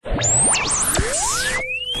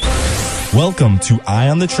Welcome to Eye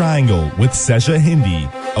on the Triangle with Seja Hindi,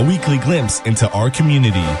 a weekly glimpse into our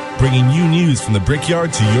community, bringing you news from the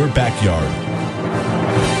brickyard to your backyard.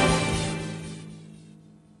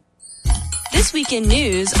 This week in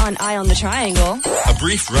news on Eye on the Triangle. A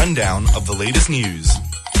brief rundown of the latest news.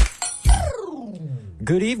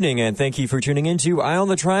 Good evening, and thank you for tuning in to Eye on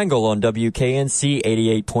the Triangle on WKNC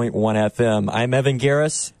 88.1 FM. I'm Evan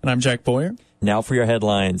Garris. And I'm Jack Boyer. Now for your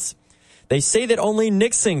headlines. They say that only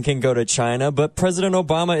Nixon can go to China, but President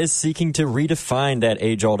Obama is seeking to redefine that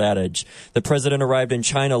age-old adage. The president arrived in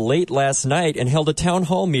China late last night and held a town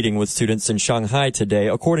hall meeting with students in Shanghai today,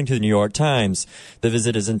 according to the New York Times. The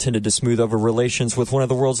visit is intended to smooth over relations with one of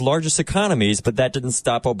the world's largest economies, but that didn't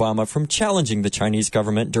stop Obama from challenging the Chinese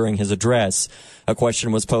government during his address. A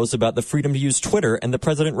question was posed about the freedom to use Twitter, and the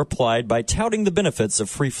president replied by touting the benefits of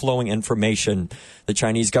free-flowing information. The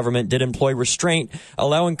Chinese government did employ restraint,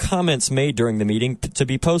 allowing comments made during the meeting to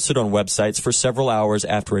be posted on websites for several hours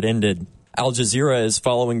after it ended. Al Jazeera is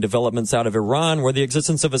following developments out of Iran, where the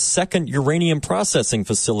existence of a second uranium processing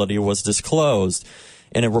facility was disclosed.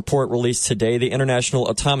 In a report released today, the International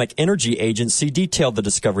Atomic Energy Agency detailed the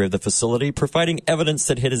discovery of the facility, providing evidence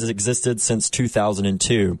that it has existed since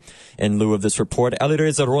 2002. In lieu of this report,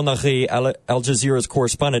 Alireza Ronaghi, Al Jazeera's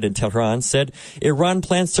correspondent in Tehran, said Iran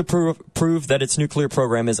plans to prove that its nuclear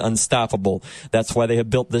program is unstoppable. That's why they have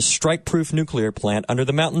built this strike-proof nuclear plant under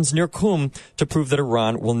the mountains near Qum to prove that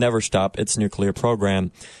Iran will never stop its nuclear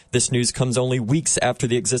program. This news comes only weeks after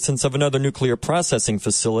the existence of another nuclear processing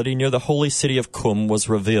facility near the holy city of Qum was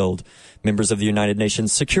revealed. Members of the United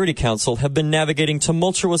Nations Security Council have been navigating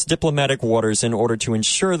tumultuous diplomatic waters in order to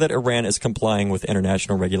ensure that Iran is complying with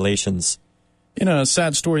international regulations. In a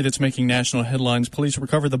sad story that's making national headlines, police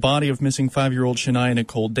recovered the body of missing 5-year-old Shania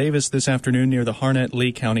Nicole Davis this afternoon near the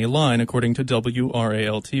Harnett-Lee County line, according to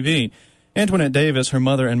WRAL-TV. Antoinette Davis, her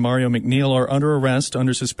mother, and Mario McNeil are under arrest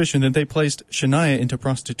under suspicion that they placed Shania into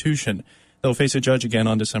prostitution. They'll face a judge again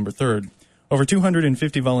on December 3rd. Over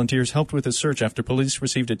 250 volunteers helped with the search after police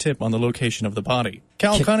received a tip on the location of the body.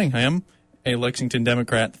 Cal Cunningham, a Lexington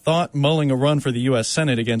Democrat, thought mulling a run for the U.S.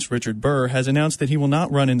 Senate against Richard Burr, has announced that he will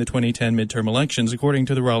not run in the 2010 midterm elections, according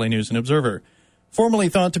to the Raleigh News and Observer. Formerly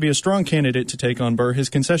thought to be a strong candidate to take on Burr, his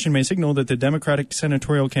concession may signal that the Democratic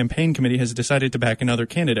Senatorial Campaign Committee has decided to back another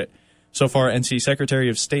candidate. So far, NC Secretary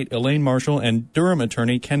of State Elaine Marshall and Durham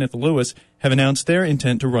attorney Kenneth Lewis have announced their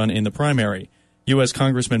intent to run in the primary. U.S.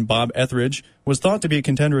 Congressman Bob Etheridge was thought to be a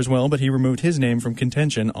contender as well, but he removed his name from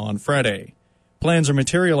contention on Friday. Plans are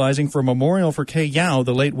materializing for a memorial for Kay Yao,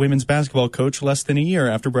 the late women's basketball coach, less than a year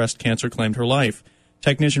after breast cancer claimed her life.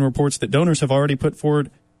 Technician reports that donors have already put forward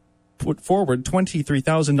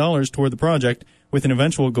 $23,000 toward the project, with an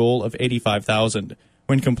eventual goal of $85,000.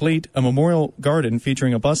 When complete, a memorial garden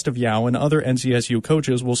featuring a bust of Yao and other NCSU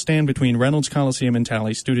coaches will stand between Reynolds Coliseum and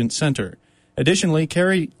Talley Student Center. Additionally,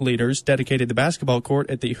 Cary leaders dedicated the basketball court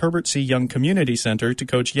at the Herbert C. Young Community Center to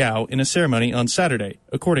Coach Yao in a ceremony on Saturday,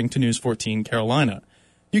 according to News 14 Carolina.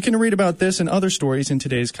 You can read about this and other stories in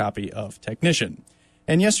today's copy of Technician.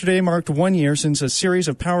 And yesterday marked 1 year since a series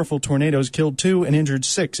of powerful tornadoes killed 2 and injured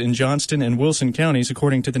 6 in Johnston and Wilson counties,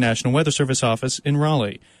 according to the National Weather Service office in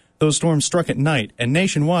Raleigh. Those storms struck at night, and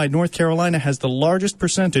nationwide, North Carolina has the largest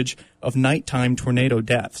percentage of nighttime tornado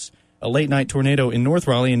deaths. A late-night tornado in North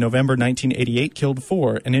Raleigh in November 1988 killed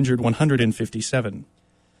 4 and injured 157.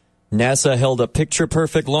 NASA held a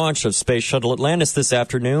picture-perfect launch of Space Shuttle Atlantis this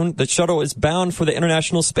afternoon. The shuttle is bound for the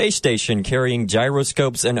International Space Station, carrying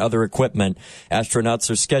gyroscopes and other equipment. Astronauts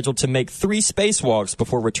are scheduled to make 3 spacewalks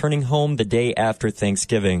before returning home the day after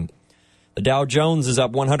Thanksgiving. The Dow Jones is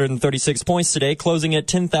up 136 points today, closing at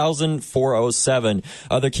 10,407.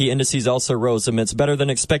 Other key indices also rose amidst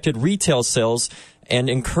better-than-expected retail sales and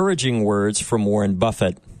encouraging words from Warren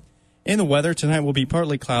Buffett. In the weather, tonight will be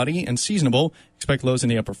partly cloudy and seasonable. Expect lows in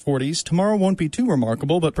the upper 40s. Tomorrow won't be too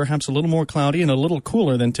remarkable, but perhaps a little more cloudy and a little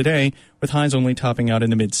cooler than today, with highs only topping out in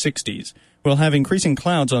the mid-60s. We'll have increasing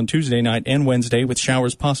clouds on Tuesday night and Wednesday, with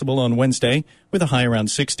showers possible on Wednesday, with a high around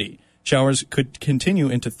 60. Showers could continue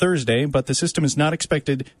into Thursday, but the system is not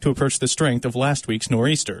expected to approach the strength of last week's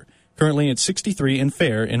nor'easter. Currently it's 63 and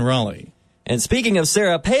fair in Raleigh. And speaking of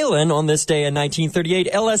Sarah Palin, on this day in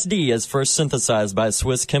 1938, LSD is first synthesized by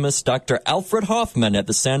Swiss chemist Dr. Alfred Hoffmann at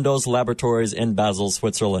the Sandoz Laboratories in Basel,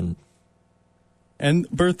 Switzerland. And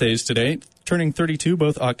birthdays today, turning 32,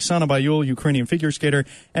 both Oksana Bayul, Ukrainian figure skater,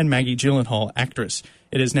 and Maggie Gyllenhaal, actress.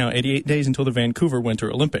 It is now 88 days until the Vancouver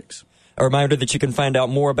Winter Olympics. A reminder that you can find out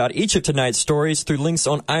more about each of tonight's stories through links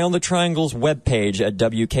on Eye on the Triangle's webpage at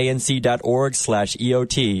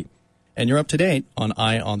wknc.org/EOT. And you're up to date on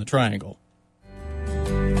Eye on the Triangle.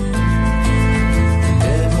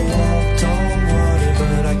 Never walked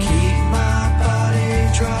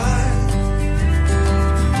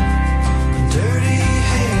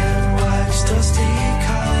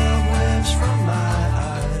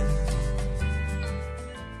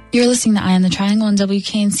You're listening to Eye on the Triangle on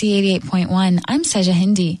WKNC 88.1. I'm Seja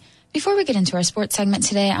Hindi. Before we get into our sports segment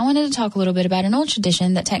today, I wanted to talk a little bit about an old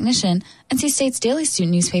tradition that Technician, NC State's daily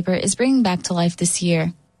student newspaper, is bringing back to life this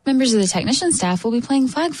year. Members of the Technician staff will be playing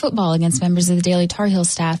flag football against members of the Daily Tar Heel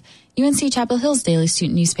staff, UNC Chapel Hill's daily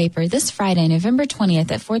student newspaper, this Friday, November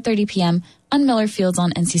 20th at 4:30 p.m. on Miller Fields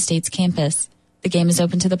on NC State's campus. The game is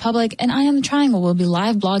open to the public, and Eye on the Triangle will be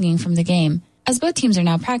live blogging from the game. As both teams are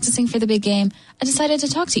now practicing for the big game, I decided to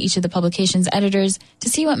talk to each of the publication's editors to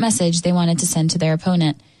see what message they wanted to send to their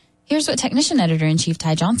opponent. Here's what Technician Editor-in-Chief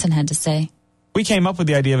Ty Johnson had to say. We came up with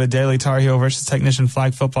the idea of a Daily Tar Heel versus Technician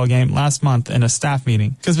flag football game last month in a staff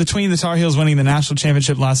meeting. Because between the Tar Heels winning the national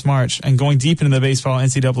championship last March and going deep into the baseball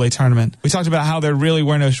NCAA tournament, we talked about how there really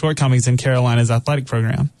were no shortcomings in Carolina's athletic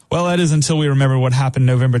program. Well, that is until we remember what happened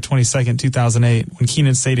November 22nd, 2008, when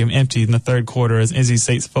Kenan Stadium emptied in the third quarter as NC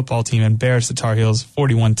State's football team embarrassed the Tar Heels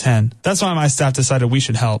 41-10. That's why my staff decided we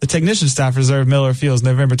should help. The Technician staff reserved Miller Fields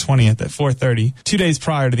November 20th at 4:30, 2 days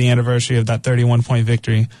prior to the anniversary of that 31-point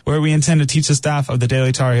victory, where we intend to teach the staff of the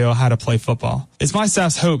Daily Tar Heel how to play football. It's my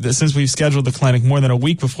staff's hope that since we've scheduled the clinic more than a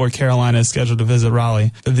week before Carolina is scheduled to visit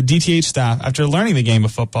Raleigh, that the DTH staff, after learning the game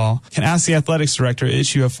of football, can ask the athletics director to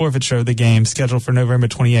issue a forfeiture of the game scheduled for November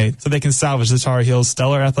 28th so they can salvage the Tar Heels'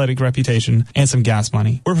 stellar athletic reputation and some gas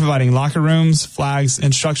money. We're providing locker rooms, flags,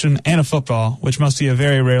 instruction, and a football, which must be a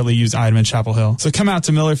very rarely used item in Chapel Hill. So come out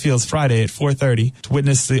to Miller Fields Friday at 4:30 to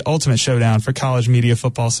witness the ultimate showdown for college media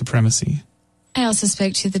football supremacy. I also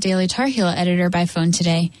spoke to the Daily Tar Heel editor by phone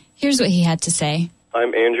today. Here's what he had to say.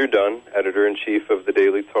 I'm Andrew Dunn, editor-in-chief of the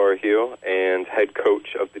Daily Tar Heel and head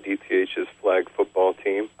coach of the DTH's flag football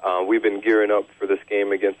team. We've been gearing up for this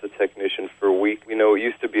game against the Technician for a week. We know it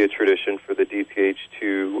used to be a tradition for the DTH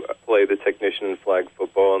to play the Technician in flag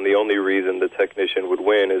football, and the only reason the Technician would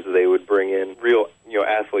win is they would bring in real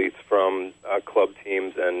athletes from club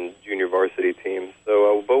teams and junior varsity teams.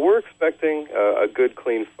 So, but we're expecting a good,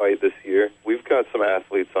 clean fight this year. We've got some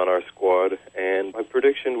athletes on our squad, and my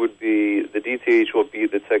prediction would be the DTH will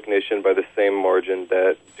beat the Technician by the same margin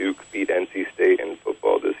that Duke beat NC State in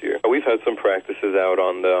football this year. We've had some practices out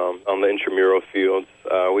on the intramural fields.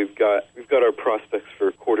 We've got our prospects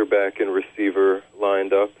for quarterback and receiver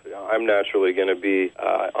lined up. I'm naturally going to be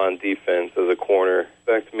on defense as a corner.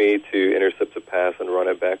 Expect me to intercept a pass and run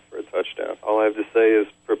it back for a touchdown. All I have to say is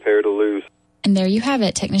prepare to lose. And there you have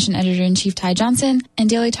it, Technician Editor-in-Chief Ty Johnson and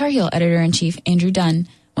Daily Tar Heel Editor-in-Chief Andrew Dunn.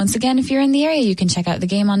 Once again, if you're in the area, you can check out the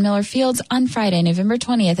game on Miller Fields on Friday, November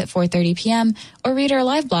 20th at 4:30 p.m. or read our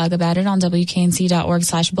live blog about it on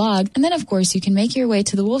WKNC.org/blog. And then, of course, you can make your way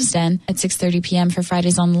to the Wolves Den at 6:30 p.m. for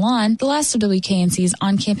Fridays on the Lawn, the last of WKNC's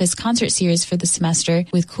on-campus concert series for the semester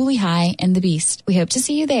with Cooley High and The Beast. We hope to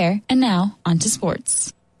see you there. And now, on to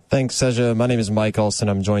sports. Thanks, Seja. My name is Mike Olson.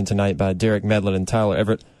 I'm joined tonight by Derek Medlin and Tyler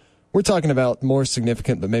Everett. We're talking about more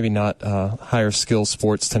significant but maybe not higher skill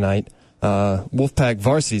sports tonight. Wolfpack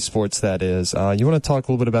varsity sports, that is. You want to talk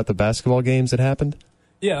a little bit about the basketball games that happened?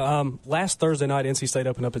 Yeah, last Thursday night, NC State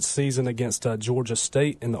opened up its season against Georgia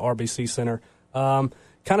State in the RBC Center. Kind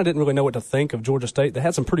of didn't really know what to think of Georgia State. They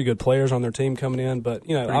had some pretty good players on their team coming in, but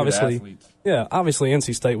obviously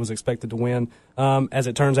NC State was expected to win. As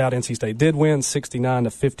it turns out, NC State did win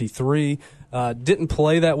 69-53. Didn't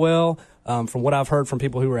play that well. From what I've heard from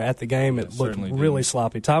people who were at the game, it looked really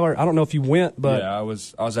sloppy. Tyler, I don't know if you went, but yeah, I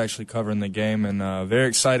was actually covering the game, and very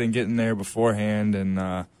excited getting there beforehand, and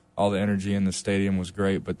all the energy in the stadium was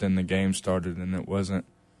great. But then the game started, and it wasn't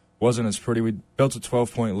as pretty. We built a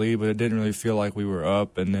 12-point lead, but it didn't really feel like we were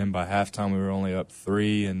up. And then by halftime, we were only up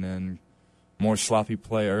 3, and then more sloppy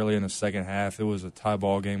play early in the second half. It was a tie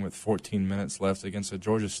ball game with 14 minutes left against a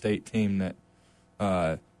Georgia State team that.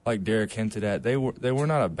 Like Derek hinted at, they were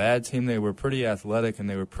not a bad team. They were pretty athletic and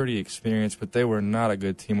they were pretty experienced, but they were not a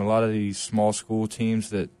good team. A lot of these small school teams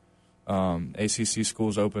that ACC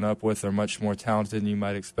schools open up with are much more talented than you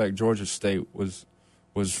might expect. Georgia State was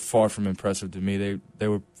far from impressive to me. They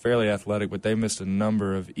were fairly athletic, but they missed a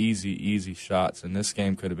number of easy shots, and this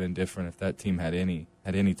game could have been different if that team had any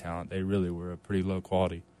talent. They really were a pretty low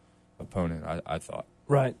quality opponent, I thought.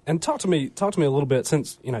 Right, and talk to me a little bit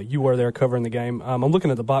since you were there covering the game. I'm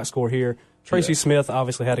looking at the box score here. Tracy Smith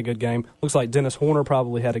obviously had a good game. Looks like Dennis Horner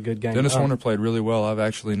probably had a good game. Dennis Horner played really well. I've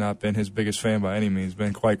actually not been his biggest fan by any means.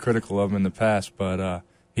 Been quite critical of him in the past, but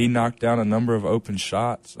he knocked down a number of open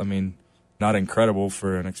shots. I mean, not incredible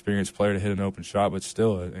for an experienced player to hit an open shot, but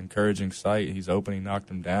still an encouraging sight. He's open. He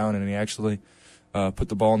knocked him down, and he actually put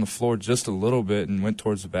the ball on the floor just a little bit and went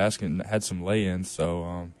towards the basket and had some lay-ins.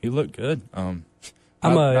 So he looked good.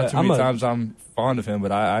 Not too many times I'm fond of him,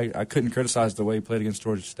 but I couldn't criticize the way he played against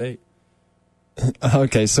Georgia State.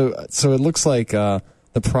 Okay, so it looks like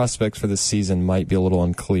the prospects for this season might be a little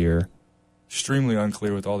unclear. Extremely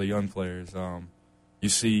unclear with all the young players. You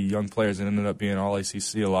see young players that ended up being all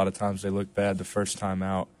ACC. A lot of times they look bad the first time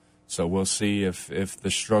out. So we'll see if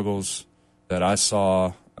the struggles that I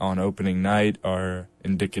saw on opening night are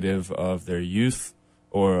indicative of their youth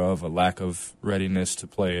or of a lack of readiness to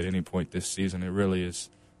play at any point this season. It really is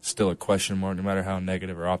still a question mark. No matter how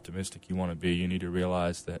negative or optimistic you want to be, you need to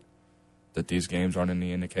realize that these games aren't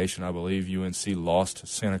any indication. I believe UNC lost to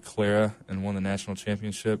Santa Clara and won the national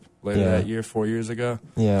championship later that year, 4 years ago.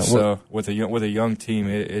 Yeah. So with a young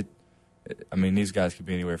team, I mean, these guys could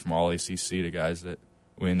be anywhere from all ACC to guys that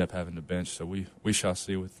we end up having to bench. So we shall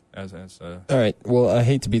see All right. Well, I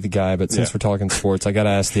hate to be the guy, but since we're talking sports, I got to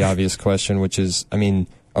ask the obvious question, which is, I mean,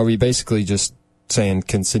 are we basically just saying,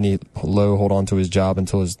 can Sidney Lowe hold on to his job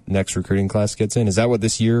until his next recruiting class gets in? Is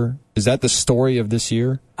that the story of this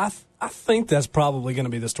year? I think that's probably going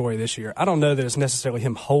to be the story this year. I don't know that it's necessarily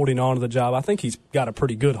him holding on to the job. I think he's got a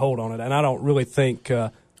pretty good hold on it, and I don't really think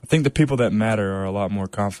I think the people that matter are a lot more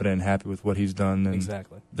confident and happy with what he's done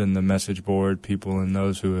than the message board people and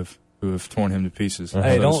those who have torn him to pieces.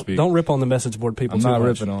 Hey, don't rip on the message board people. I'm too not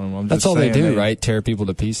much. ripping on them. That's all they do, right? Tear people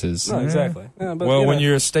to pieces. No, exactly. Yeah, but, well, when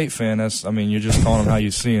you're a State fan, you're just calling them how you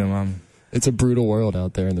see them. It's a brutal world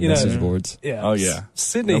out there in the message boards. Yeah. Oh, yeah.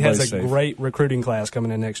 Sidney has a great recruiting class coming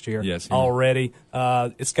in next year. Yes, already.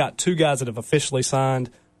 It's got two guys that have officially signed,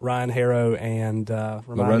 Ryan Harrow and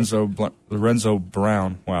Lorenzo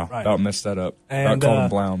Brown. Wow, right. About messed that up. And, I called him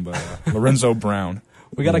Brown, but Lorenzo Brown.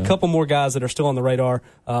 We got a couple more guys that are still on the radar,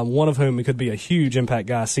 one of whom could be a huge impact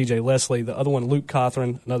guy, C.J. Leslie. The other one, Luke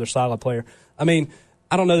Cothran, another solid player. I mean,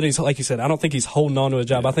 I don't know that he's, like you said, I don't think he's holding on to his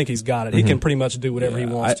job. I think he's got it. He can pretty much do whatever he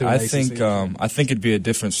wants to. I think it'd be a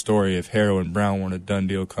different story if Harrow and Brown weren't a done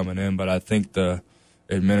deal coming in, but I think the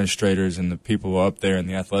administrators and the people up there in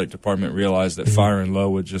the athletic department realized that firing Lowe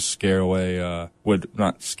would just but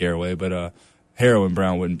Harrow and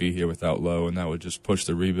Brown wouldn't be here without Lowe, and that would just push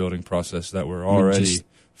the rebuilding process that we're already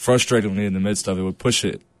frustratingly in the midst of. It would push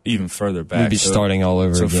it even further back. We'd be starting all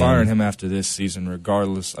over again. So firing him after this season,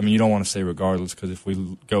 regardless. I mean, you don't want to say regardless because if we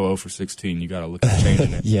go 0 for 16, you got to look at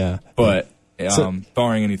changing it. Yeah. But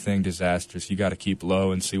barring anything disastrous, you got to keep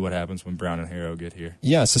Low and see what happens when Brown and Harrow get here.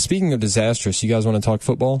 Yeah. So speaking of disastrous, you guys want to talk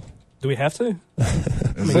football? Do we have to?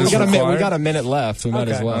 We got a minute left. We might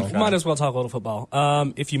as well. Okay. Might as well talk a little football.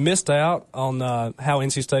 If you missed out on how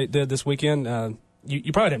NC State did this weekend,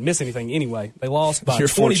 you probably didn't miss anything anyway. They lost by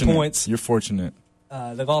 20 points. You're fortunate.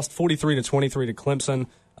 They lost 43-23 to Clemson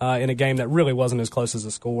in a game that really wasn't as close as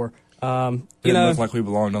a score. Didn't look like we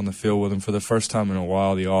belonged on the field with them for the first time in a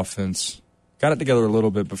while. The offense got it together a little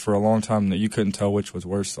bit, but for a long time that you couldn't tell which was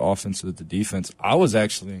worse, the offense or the defense. I was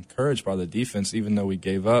actually encouraged by the defense, even though we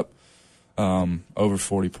gave up over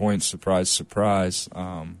 40 points. Surprise, surprise.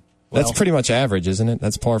 That's pretty much average, isn't it?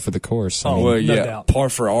 That's par for the course. No doubt. Par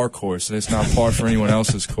for our course. It's not par for anyone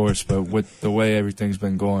else's course, but with the way everything's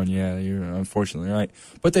been going, yeah, you're unfortunately right.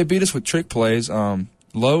 But they beat us with trick plays. Wow,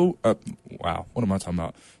 what am I talking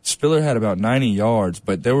about? Spiller had about 90 yards,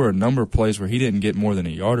 but there were a number of plays where he didn't get more than a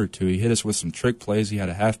yard or two. He hit us with some trick plays. He had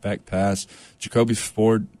a halfback pass. Jacoby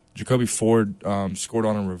Ford scored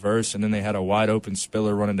on a reverse, and then they had a wide-open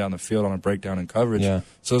Spiller running down the field on a breakdown in coverage. Yeah.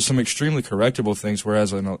 So some extremely correctable things,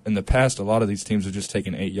 whereas in the past, a lot of these teams have just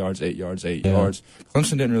taken 8 yards. Clemson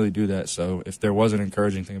didn't really do that, so if there was an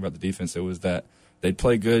encouraging thing about the defense, it was that they'd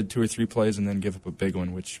play good 2 or 3 plays and then give up a big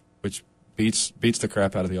one, which beats the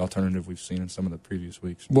crap out of the alternative we've seen in some of the previous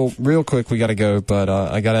weeks. Well, real quick, we got to go, but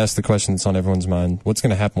I got to ask the question that's on everyone's mind. What's going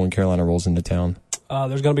to happen when Carolina rolls into town?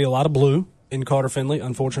 There's going to be a lot of blue in Carter Finley,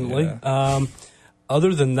 unfortunately. Yeah.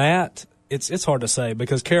 Other than that, it's hard to say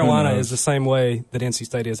because Carolina is the same way that NC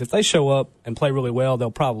State is. If they show up and play really well, they'll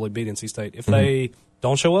probably beat NC State. If they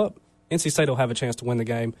don't show up, NC State will have a chance to win the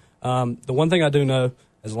game. The one thing I do know,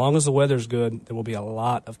 as long as the weather's good, there will be a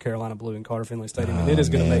lot of Carolina blue in Carter Finley Stadium, and it is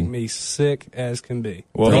going to make me sick as can be.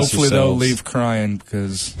 Well, hopefully they'll leave crying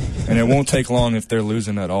and it won't take long if they're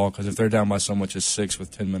losing at all, because if they're down by so much as 6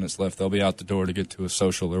 with 10 minutes left, they'll be out the door to get to a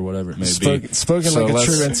social or whatever it may be. Spoken like a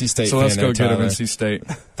true NC State fan. So let's go get them, NC State.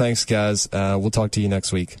 Thanks, guys. We'll talk to you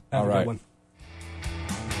next week. All right.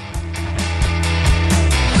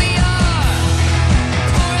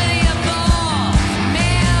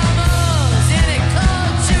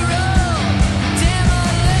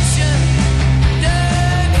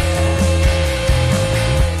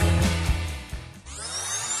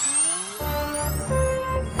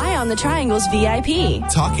 On the Triangle's VIP.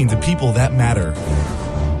 Talking to people that matter.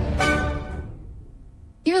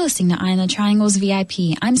 You're You're listening to Eye on the Triangle's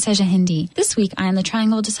VIP. I'm Seja Hindi. This week, Eye on the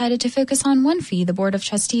Triangle decided to focus on one fee the Board of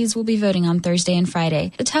Trustees will be voting on Thursday and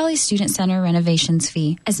Friday, the Tally Student Center renovations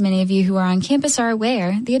fee. As many of you who are on campus are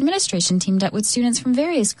aware, the administration teamed up with students from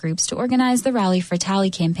various groups to organize the Rally for Tally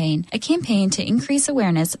campaign, a campaign to increase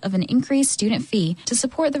awareness of an increased student fee to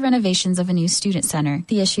support the renovations of a new student center.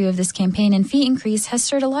 The issue of this campaign and fee increase has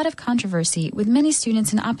stirred a lot of controversy, with many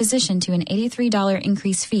students in opposition to an $83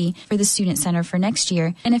 increase fee for the student center for next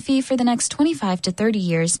year and a fee for the next 25 to 30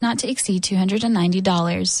 years not to exceed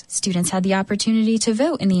 $290. Students had the opportunity to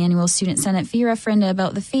vote in the annual Student Senate fee referenda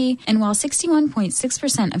about the fee, and while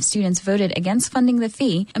 61.6% of students voted against funding the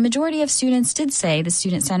fee, a majority of students did say the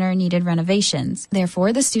student center needed renovations.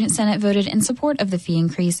 Therefore, the Student Senate voted in support of the fee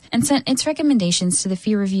increase and sent its recommendations to the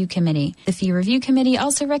Fee Review Committee. The Fee Review Committee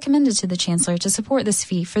also recommended to the Chancellor to support this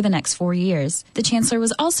fee for the next 4 years. The Chancellor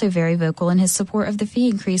was also very vocal in his support of the fee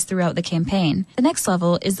increase throughout the campaign. The next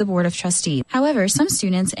level is the Board of Trustees. However, some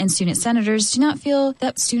students and student senators do not feel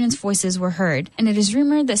that students' voices were heard, and it is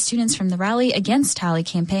rumored that students from the Rally Against Tally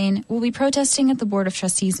campaign will be protesting at the Board of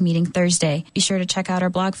Trustees meeting Thursday. Be sure to check out our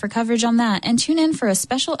blog for coverage on that and tune in for a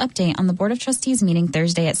special update on the Board of Trustees meeting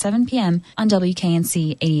Thursday at 7 p.m. on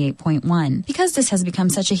WKNC 88.1. Because this has become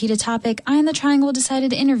such a heated topic, Eye on the Triangle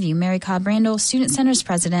decided to interview Mary Cobb Randall, Student Center's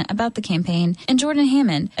president, about the campaign, and Jordan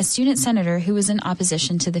Hammond, a student senator who was in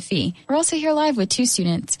opposition to the fee. We're also here live with two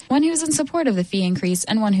students, one who is in support of the fee increase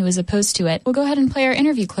and one who is opposed to it. We'll go ahead and play our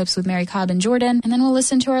interview clips with Mary Cobb and Jordan, and then we'll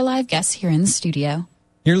listen to our live guests here in the studio.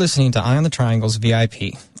 You're listening to Eye on the Triangle's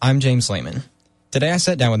VIP. I'm James Lehman. Today I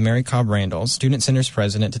sat down with Mary Cobb Randall, Student Center's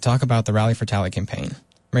president, to talk about the Rally for Tally campaign.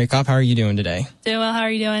 Mary Cobb, how are you doing today? Doing well. How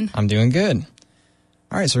are you doing? I'm doing good.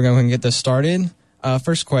 All right, so we're going to get this started.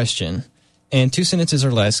 First question. In 2 sentences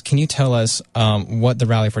or less, can you tell us what the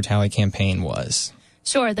Rally for Tally campaign was?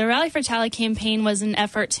 Sure. The Rally for Tally campaign was an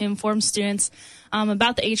effort to inform students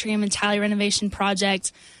about the Atrium and Tally renovation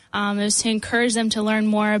project. It was to encourage them to learn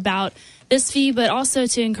more about this fee, but also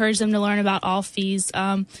to encourage them to learn about all fees.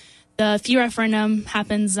 The fee referendum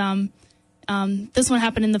happens, this one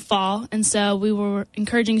happened in the fall, and so we were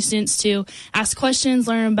encouraging students to ask questions,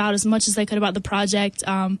 learn about as much as they could about the project,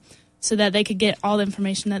 so that they could get all the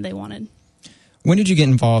information that they wanted. When did you get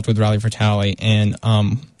involved with Rally for Tally, and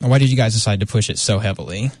why did you guys decide to push it so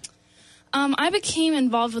heavily? I became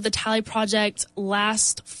involved with the Tally project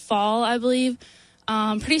last fall, I believe,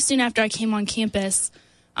 pretty soon after I came on campus.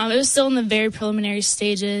 It was still in the very preliminary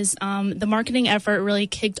stages. The marketing effort really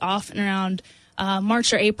kicked off in around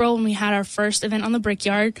March or April when we had our first event on the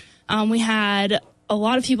Brickyard. We had a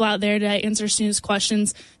lot of people out there to answer students'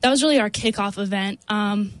 questions. That was really our kickoff event.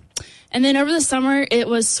 And then over the summer, it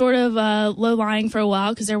was sort of low-lying for a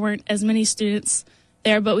while because there weren't as many students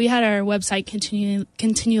there, but we had our website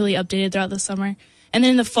continually updated throughout the summer. And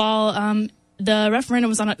then in the fall, the referendum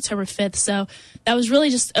was on October 5th, so that was really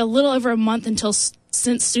just a little over a month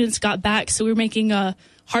since students got back, so we were making a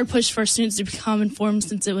hard push for students to become informed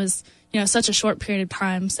since it was, such a short period of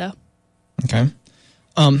time. So, okay.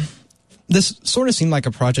 This sort of seemed like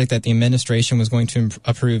a project that the administration was going to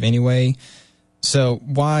approve anyway. So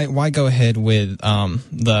why go ahead with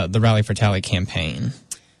the Rally for Tally campaign?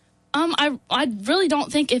 I really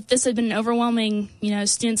don't think if this had been overwhelming,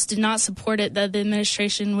 students did not support it, that the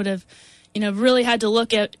administration would have, really had to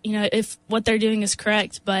look at, if what they're doing is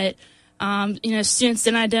correct. But students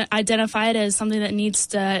didn't identify it as something that needs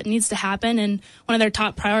to happen and one of their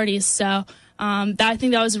top priorities. So I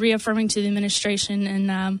think that was reaffirming to the administration,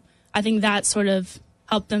 and I think that sort of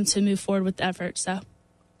helped them to move forward with the effort. So,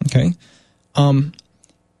 okay.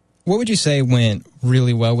 What would you say went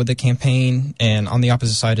really well with the campaign? And on the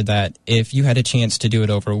opposite side of that, if you had a chance to do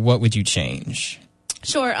it over, what would you change?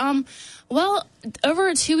 Sure. Well, over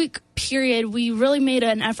a 2-week period, we really made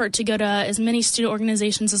an effort to go to as many student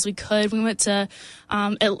organizations as we could. We went to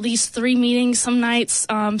at least 3 meetings some nights,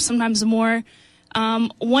 sometimes more.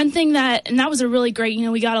 One thing that was a really great,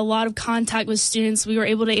 we got a lot of contact with students. We were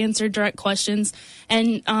able to answer direct questions.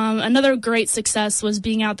 And another great success was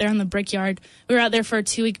being out there on the Brickyard. We were out there for a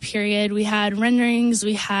 2-week period. We had renderings.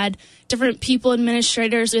 We had different people,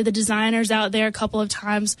 administrators. We had the designers out there a couple of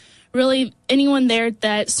times. Really, anyone there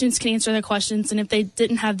that students can answer their questions. And if they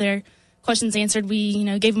didn't have their questions answered, we,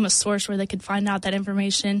 gave them a source where they could find out that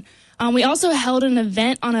information. We also held an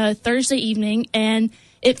event on a Thursday evening, and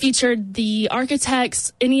it featured the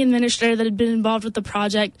architects, any administrator that had been involved with the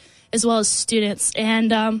project, as well as students.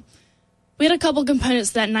 And we had a couple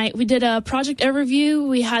components that night. We did a project overview.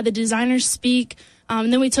 We had the designers speak,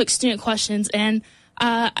 and then we took student questions. And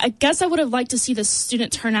I guess I would have liked to see the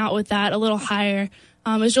student turnout with that a little higher.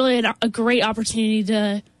 It was really a great opportunity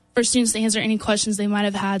to for students to answer any questions they might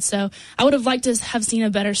have had. So I would have liked to have seen a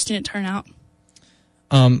better student turnout.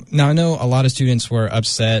 Now, I know a lot of students were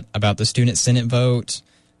upset about the Student Senate vote.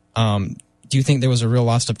 Do you think there was a real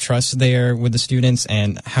loss of trust there with the students,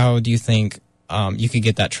 and how do you think you could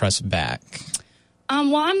get that trust back?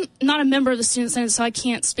 Well, I'm not a member of the Student Senate, so I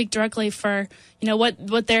can't speak directly for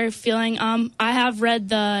what they're feeling. I have read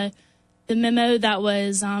the memo that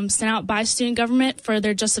was sent out by student government for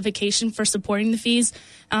their justification for supporting the fees.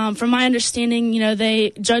 From my understanding,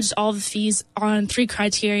 they judged all the fees on 3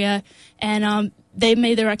 criteria, and they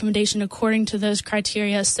made their recommendation according to those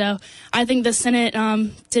criteria. So I think the Senate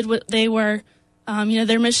did what they were,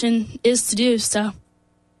 their mission is to do. So.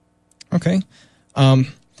 Okay.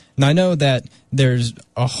 Now, I know that there's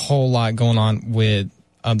a whole lot going on with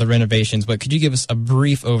the renovations, but could you give us a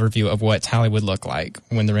brief overview of what Tally would look like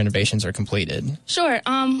when the renovations are completed? Sure.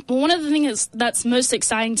 Well, one of the things that's most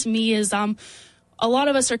exciting to me is a lot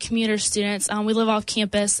of us are commuter students. We live off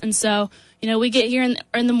campus, and so we get here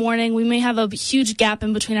in the morning. We may have a huge gap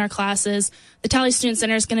in between our classes. The Tally Student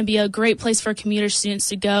Center is going to be a great place for commuter students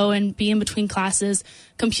to go and be in between classes.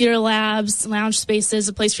 Computer labs, lounge spaces,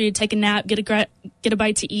 a place for you to take a nap, get a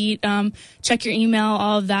bite to eat, check your email,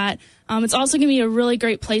 all of that. It's also going to be a really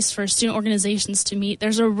great place for student organizations to meet.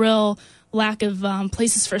 There's a real lack of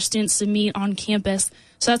places for students to meet on campus.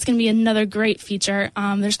 So that's going to be another great feature.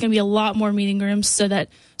 There's going to be a lot more meeting rooms so that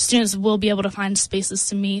students will be able to find spaces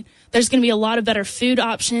to meet. There's going to be a lot of better food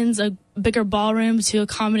options, a bigger ballroom to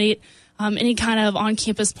accommodate any kind of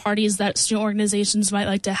on-campus parties that student organizations might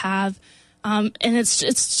like to have. And it's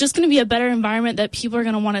just going to be a better environment that people are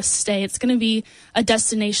going to want to stay. It's going to be a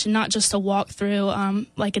destination, not just a walk-through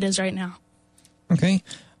like it is right now. Okay.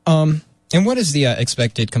 And what is the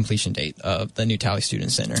expected completion date of the new Tally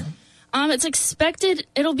Student Center? It's expected,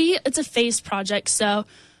 it's a phased project. So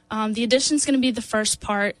the addition's going to be the first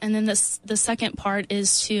part, and then the second part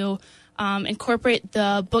is to incorporate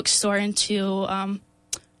the bookstore into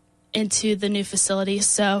the new facility.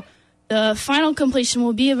 So the final completion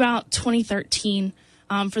will be about 2013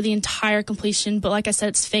 for the entire completion. But like I said,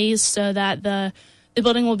 it's phased so that the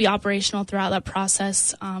building will be operational throughout that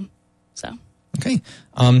process. Okay.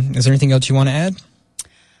 Is there anything else you want to add?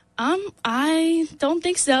 I don't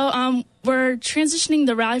think so. We're transitioning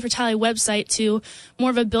the Rally for Tally website to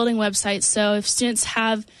more of a building website. So if students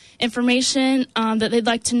have information that they'd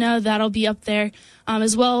like to know, that'll be up there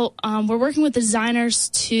as well. We're working with designers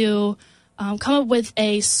to come up with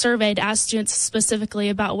a survey to ask students specifically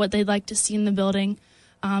about what they'd like to see in the building.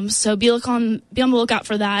 So be on the lookout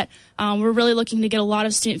for that. We're really looking to get a lot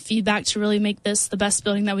of student feedback to really make this the best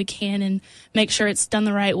building that we can and make sure it's done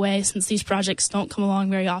the right way, since these projects don't come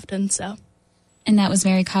along very often. So. And that was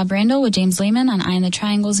Mary Cobb Randall with James Lehman on Eye on the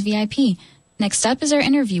Triangles VIP. Next up is our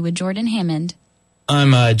interview with Jordan Hammond.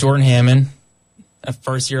 I'm Jordan Hammond, a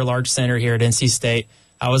first-year large senator here at NC State.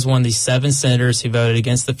 I was one of the 7 senators who voted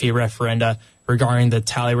against the fee referenda regarding the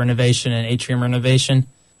Tally renovation and atrium renovation.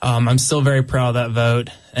 I'm still very proud of that vote,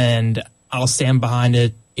 and I'll stand behind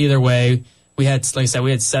it. Either way, we had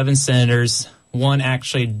 7 senators. One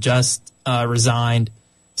actually just resigned,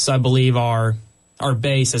 so I believe our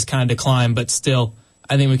base has kind of declined, but still,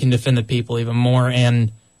 I think we can defend the people even more.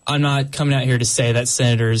 And I'm not coming out here to say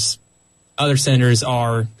that other senators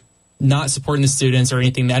are not supporting the students or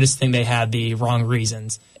anything. I just think they had the wrong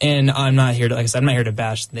reasons. And I'm not here to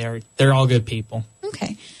bash them. They're all good people.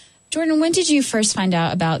 Okay. Jordan, when did you first find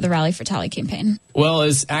out about the Rally for Tally campaign? Well, it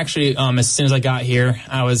was actually as soon as I got here.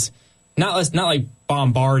 I was not like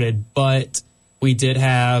bombarded, but we did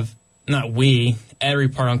have, every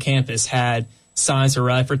part on campus had signs for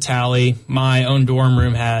Rally for Tally. My own dorm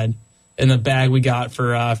room had, in the bag we got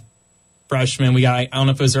for freshmen, we got, I don't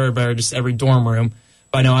know if it was everybody or just every dorm room,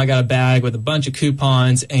 but I know I got a bag with a bunch of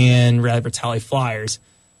coupons and Rally for Tally flyers.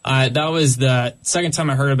 That was the second time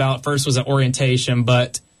I heard about it. First was at orientation,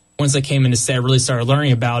 but once I came into state, I really started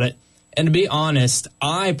learning about it. And to be honest,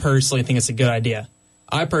 I personally think it's a good idea.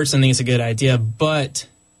 But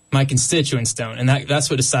my constituents don't. And that's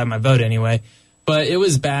what decided my vote anyway. But it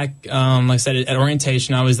was back, like I said, at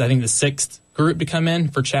orientation, I was, I think, the 6th group to come in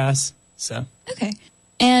for CHAS. So. Okay.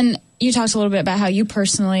 And you talked a little bit about how you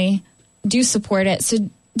personally do support it. So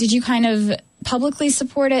did you kind of publicly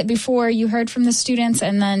support it before you heard from the students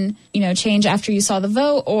and then, change after you saw the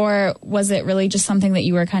vote? Or was it really just something that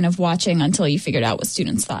you were kind of watching until you figured out what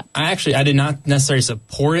students thought? I did not necessarily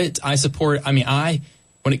support it.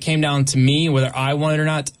 When it came down to me, whether I wanted it or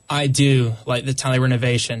not, I do like the Tally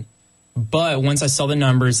renovation. But once I saw the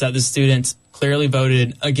numbers that the students clearly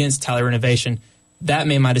voted against Tally renovation, that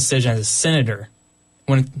made my decision as a senator.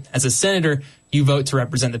 As a senator, you vote to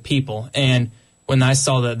represent the people. And when I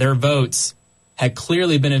saw that their votes had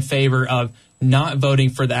clearly been in favor of not voting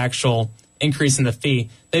for the actual increase in the fee.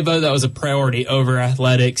 They voted that was a priority over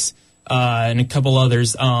athletics and a couple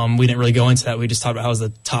others. We didn't really go into that. We just talked about how it was the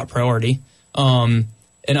top priority.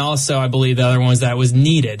 And also, I believe the other one was that it was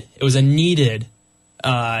needed. It was a needed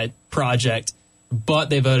project, but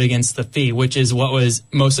they voted against the fee, which is what was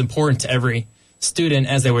most important to every student,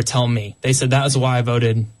 as they were telling me. They said that was why I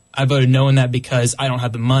voted. I voted no on that because I don't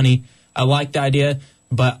have the money. I like the idea,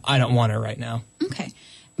 but I don't want it right now. Okay.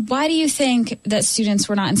 Why do you think that students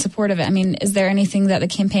were not in support of it? I mean, is there anything that the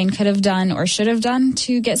campaign could have done or should have done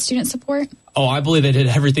to get student support? Oh, I believe they did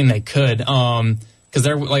everything they could. Because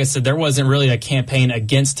like I said, there wasn't really a campaign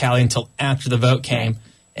against Tally until after the vote came.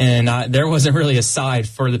 And there wasn't really a side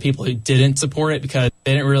for the people who didn't support it because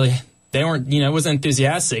they weren't, it wasn't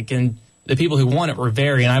enthusiastic. And the people who won it were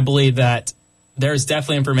very, and I believe that there's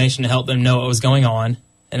definitely information to help them know what was going on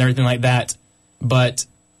and everything like that. But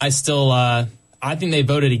I still, I think they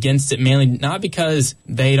voted against it mainly not because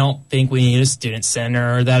they don't think we need a student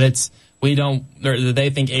center or that they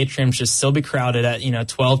think Atrium should still be crowded at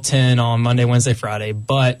 12:10 on Monday, Wednesday, Friday,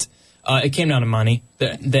 but it came down to money.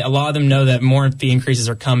 A lot of them know that more fee increases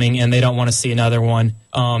are coming, and they don't want to see another one,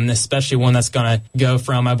 especially one that's going to go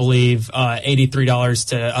from, I believe, $83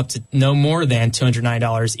 to up to no more than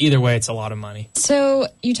 $209. Either way, it's a lot of money. So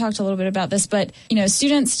you talked a little bit about this, but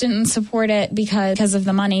students didn't support it because of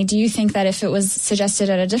the money. Do you think that if it was suggested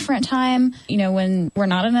at a different time, when we're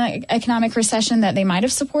not in an economic recession, that they might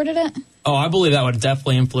have supported it? Oh, I believe that would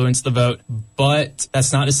definitely influence the vote, but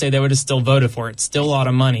that's not to say they would have still voted for it. It's still a lot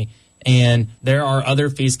of money. And there are other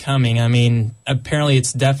fees coming. I mean, apparently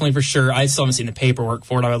it's definitely for sure. I still haven't seen the paperwork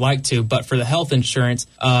for it. I would like to. But for the health insurance,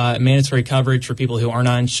 mandatory coverage for people who are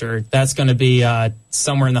not insured, that's going to be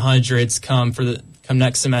somewhere in the hundreds come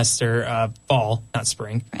next semester, fall, not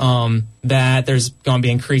spring. Right. That there's going to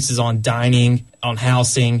be increases on dining, on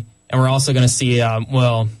housing. And we're also going to see,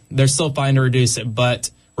 they're still fighting to reduce it. But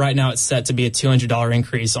right now it's set to be a $200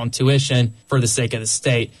 increase on tuition for the sake of the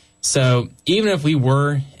state. So even if we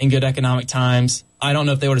were in good economic times, I don't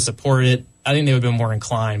know if they would have supported it. I think they would have been more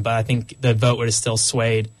inclined, but I think the vote would have still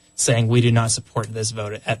swayed, saying we do not support this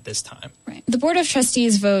vote at this time. Right. The Board of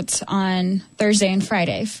Trustees votes on Thursday and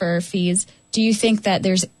Friday for fees. Do you think that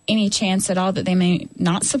there's any chance at all that they may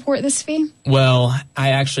not support this fee? Well,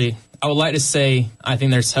 I would like to say I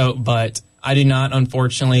think there's hope, but I do not,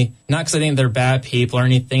 unfortunately. Not because I think they're bad people or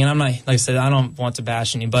anything. And I'm not, like I said, I don't want to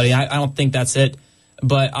bash anybody. I don't think that's it.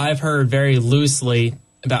 But I've heard very loosely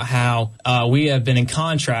about how we have been in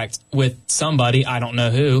contract with somebody, I don't know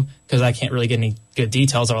who, because I can't really get any good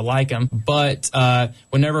details. I would like them. But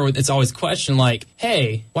whenever it's always questioned like,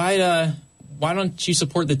 hey, why don't you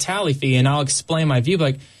support the Tally fee? And I'll explain my view,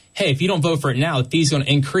 like, hey, if you don't vote for it now, the fee's going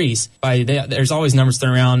to increase. There's always numbers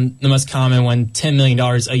thrown around. The most common one, $10 million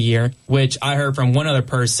a year, which I heard from one other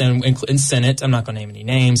person in Senate. I'm not going to name any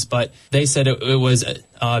names, but they said it was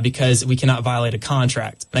because we cannot violate a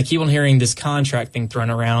contract. And I keep on hearing this contract thing thrown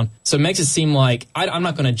around. So it makes it seem like, I'm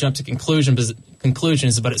not going to jump to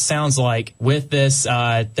conclusions, but it sounds like with this,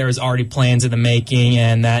 there was already plans in the making,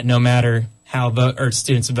 and that no matter how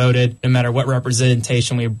students voted, no matter what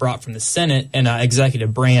representation we brought from the Senate and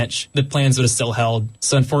executive branch, the plans would have still held.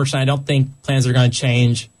 So unfortunately, I don't think plans are going to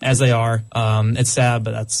change as they are. It's sad,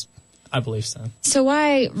 but I believe so. So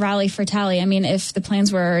why rally for Tally? I mean, if the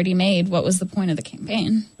plans were already made, what was the point of the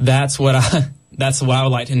campaign? That's what I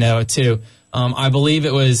would like to know too. I believe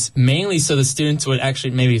it was mainly so the students would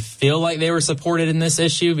actually maybe feel like they were supported in this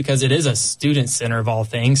issue, because it is a student center of all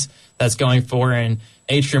things that's going for an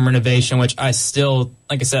atrium renovation, which I still,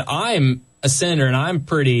 like I said, I'm a senator and I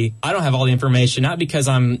don't have all the information, not because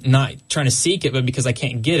I'm not trying to seek it, but because I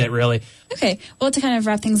can't get it really. Okay. Well, to kind of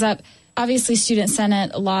wrap things up, obviously Student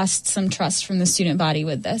Senate lost some trust from the student body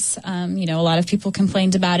with this. A lot of people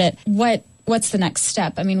complained about it. What's the next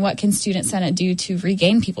step? I mean, what can Student Senate do to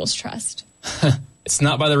regain people's trust? It's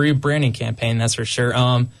not by the rebranding campaign, that's for sure.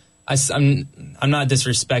 I'm not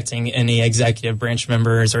disrespecting any executive branch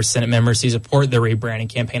members or Senate members who support the rebranding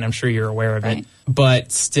campaign. I'm sure you're aware of it.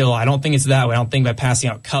 But still, I don't think it's that way. I don't think by passing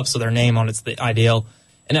out cups with their name on it's the ideal.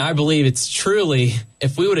 And I believe it's truly,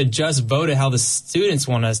 if we would have just voted how the students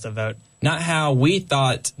want us to vote, not how we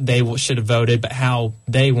thought they should have voted, but how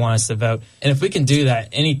they want us to vote. And if we can do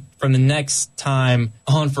that from the next time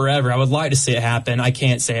on forever, I would like to see it happen. I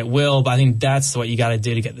can't say it will, but I think that's what you got to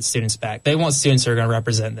do to get the students back. They want students who are going to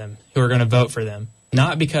represent them, who are going to vote for them.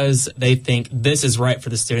 Not because they think this is right for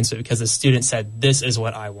the students, but because the student said, this is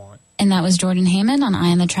what I want. And that was Jordan Hammond on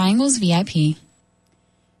Eye on the Triangle's VIP.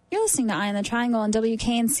 You're listening to Eye on the Triangle on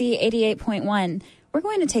WKNC 88.1. We're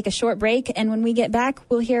going to take a short break, and when we get back,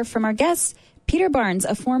 we'll hear from our guests, Peter Barnes,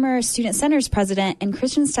 a former Student Center's president, and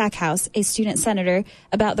Christian Stackhouse, a student senator,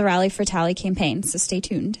 about the Rally for Tally campaign. So stay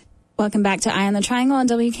tuned. Welcome back to Eye on the Triangle on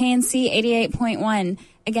WKNC 88.1.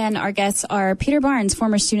 Again, our guests are Peter Barnes,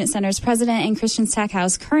 former Student Center's president, and Christian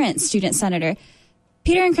Stackhouse, current student senator.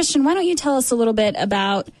 Peter and Christian, why don't you tell us a little bit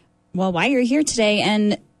about, well, why you're here today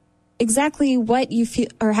and exactly what you feel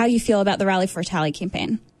or how you feel about the Rally for Tally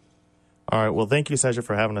campaign. All right. Well, thank you, Seja,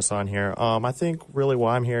 for having us on here. I think really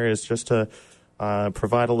why I'm here is just to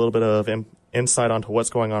provide a little bit of insight onto what's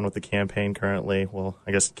going on with the campaign currently. Well,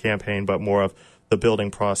 I guess campaign, but more of the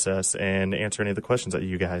building process, and answer any of the questions that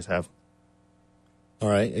you guys have. All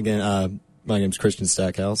right. Again, my name's Christian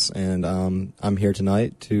Stackhouse, and I'm here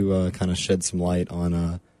tonight to kind of shed some light on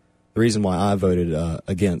the reason why I voted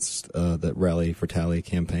against the Rally for Tally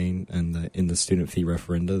campaign and in the student fee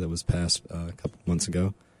referenda that was passed a couple of months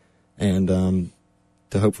ago, and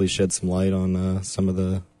to hopefully shed some light on some of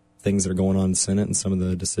the things that are going on in the Senate and some of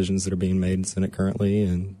the decisions that are being made in the Senate currently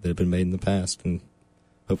and that have been made in the past, and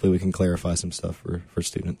hopefully we can clarify some stuff for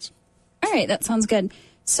students. All right, that sounds good.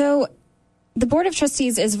 So the Board of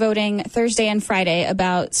Trustees is voting Thursday and Friday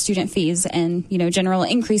about student fees and, general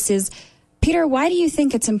increases. Peter, why do you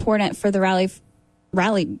think it's important for the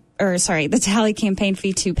the Tally campaign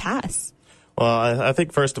fee to pass? Well, I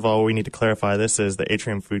think first of all, we need to clarify this is the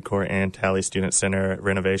Atrium Food Court and Tally Student Center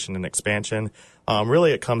renovation and expansion.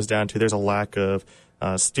 Really, it comes down to there's a lack of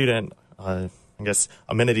student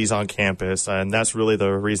amenities on campus, and that's really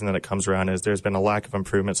the reason that it comes around is there's been a lack of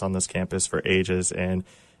improvements on this campus for ages, and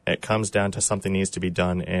it comes down to something needs to be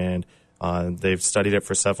done, and they've studied it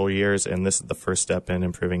for several years, and this is the first step in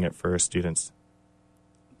improving it for students.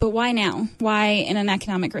 But why now? Why in an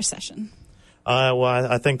economic recession? Well,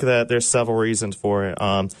 I think that there's several reasons for it.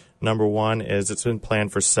 Number one is it's been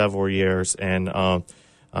planned for several years, and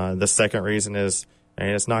the second reason is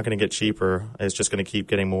it's not going to get cheaper. It's just going to keep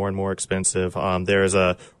getting more and more expensive. There's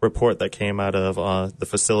a report that came out of the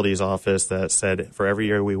facilities office that said for every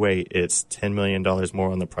year we wait, it's $10 million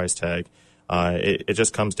more on the price tag. It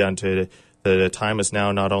just comes down to the time is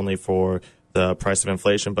now not only for the price of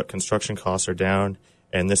inflation, but construction costs are down,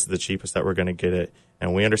 and this is the cheapest that we're going to get it.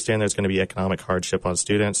 And we understand there's going to be economic hardship on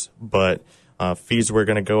students, but fees were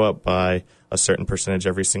going to go up by a certain percentage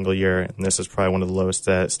every single year, and this is probably one of the lowest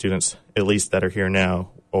that students, at least that are here now,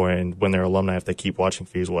 and when they're alumni, if they keep watching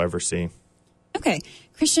fees, will ever see. Okay.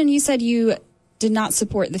 Christian, you said you did not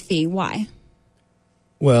support the fee. Why?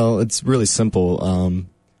 Well, it's really simple.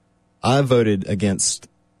 I voted against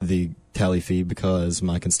the Tally fee because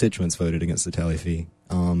my constituents voted against the Tally fee.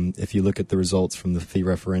 If you look at the results from the fee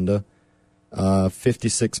referenda,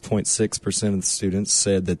 56.6% of the students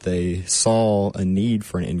said that they saw a need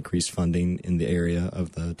for an increased funding in the area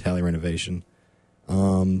of the Tally renovation.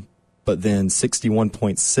 But then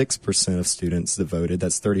 61.6% of students that voted,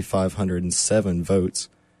 that's 3,507 votes,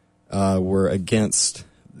 were against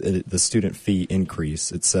the student fee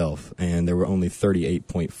increase itself. And there were only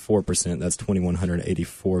 38.4%, that's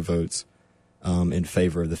 2,184 votes, in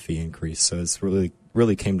favor of the fee increase. So it's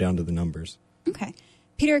really came down to the numbers. Okay.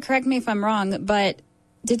 Peter, correct me if I'm wrong, but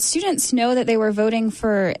did students know that they were voting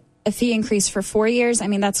for a fee increase for 4 years? I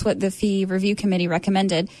mean, that's what the fee review committee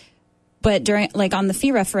recommended. But on the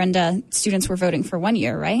fee referenda, students were voting for 1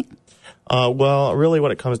 year, right? Well, really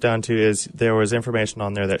what it comes down to is there was information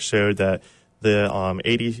on there that showed that the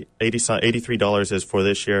 $83 is for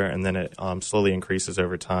this year, and then it slowly increases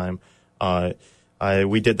over time.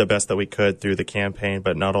 We did the best that we could through the campaign,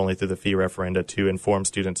 but not only through the fee referenda to inform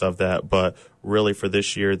students of that, but really for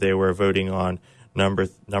this year they were voting on number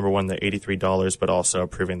one, the $83, but also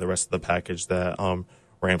approving the rest of the package that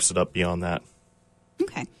ramps it up beyond that.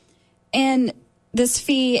 Okay. And this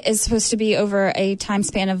fee is supposed to be over a time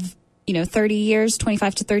span of, 30 years,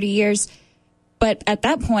 25 to 30 years. But at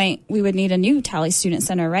that point, we would need a new Tally Student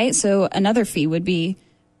Center, right? So another fee would be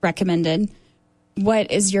recommended.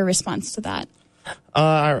 What is your response to that?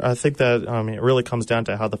 I think that it really comes down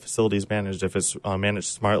to how the facility is managed. If it's managed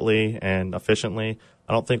smartly and efficiently,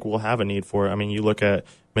 I don't think we'll have a need for it. I mean, you look at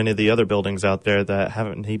many of the other buildings out there that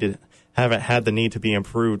haven't had the need to be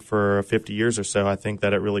improved for 50 years or so. I think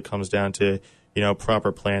that it really comes down to,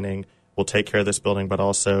 proper planning will take care of this building, but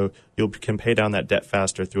also you can pay down that debt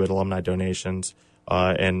faster through alumni donations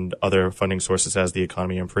and other funding sources as the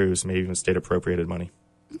economy improves, maybe even state appropriated money.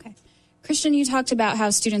 Okay. Christian, you talked about how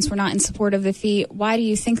students were not in support of the fee. Why do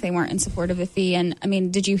you think they weren't in support of the fee? And,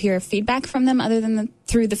 did you hear feedback from them other than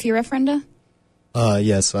through the fee referenda?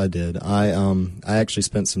 Yes, I did. I actually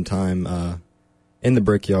spent some time in the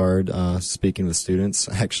Brickyard speaking with students,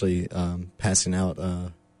 actually passing out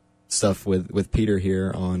stuff with Peter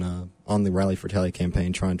here on the Rally for Tally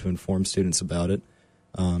campaign, trying to inform students about it,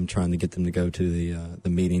 trying to get them to go to the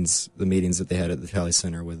meetings that they had at the Tally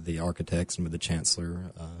Center with the architects and with the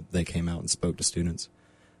chancellor. They came out and spoke to students.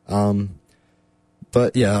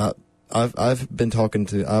 But yeah, I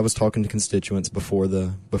was talking to constituents before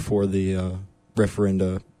the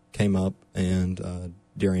referenda came up and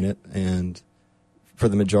during it, and for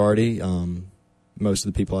the majority, most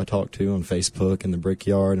of the people I talked to on Facebook and the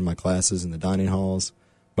Brickyard and my classes and the dining halls,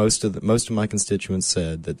 most of my constituents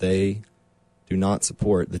said that they do not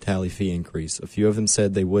support the tally fee increase. A few of them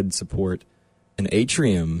said they would support an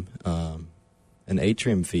atrium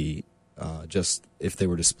fee, just if they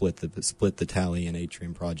were to split the tally and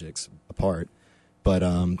atrium projects apart. But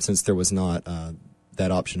since there was not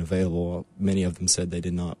that option available, many of them said they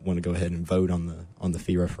did not want to go ahead and vote on the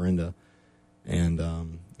fee referenda,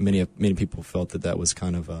 and many people felt that was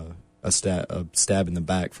kind of a stab in the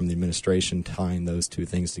back from the administration tying those two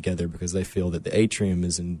things together, because they feel that the atrium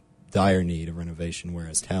is in dire need of renovation,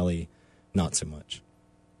 whereas tally not so much.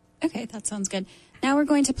 Okay, that sounds good. Now we're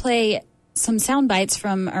going to play some sound bites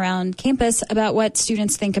from around campus about what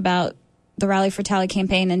students think about the Rally for Tally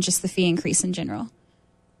campaign and just the fee increase in general.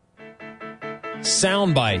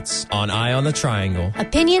 Sound bites on Eye on the Triangle.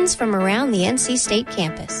 Opinions from around the NC State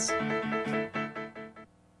campus.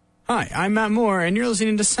 Hi, I'm Matt Moore, and you're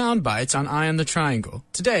listening to Sound Bites on Eye on the Triangle.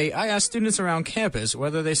 Today, I asked students around campus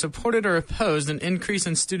whether they supported or opposed an increase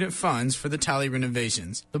in student funds for the tally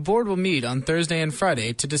renovations. The board will meet on Thursday and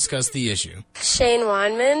Friday to discuss the issue. Shane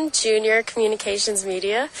Weinman, Junior Communications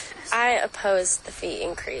Media. I oppose the fee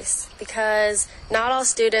increase because not all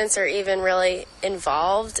students are even really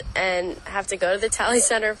involved and have to go to the Tally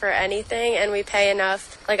Center for anything, and we pay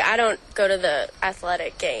enough. Like, I don't go to the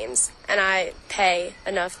athletic games, and I pay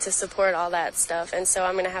enough to support all that stuff, and so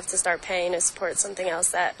I'm going to have to start paying to support something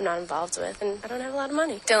else that I'm not involved with, and I don't have a lot of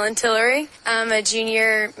money. Dylan Tillery. I'm a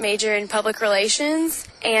junior major in public relations,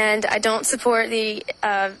 and I don't support the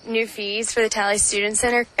new fees for the Tally Student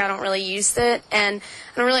Center. I don't really use it, and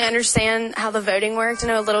I don't really understand how the voting worked. I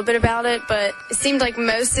know a little bit about it, but it seemed like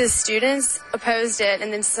most of the students opposed it,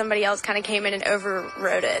 and then somebody else kind of came in and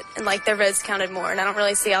overrode it, and like their votes counted more, and I don't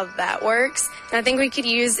really see how that works. And I think we could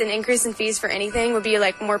use an increase in fees for anything would be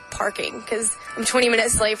like more parking, because I'm 20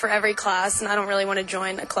 minutes late for every class, and I don't really want to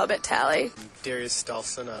join a club at Tally. Darius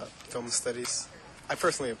Stelson, Film Studies. I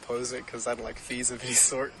personally oppose it because I don't like fees of any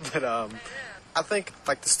sort, but I think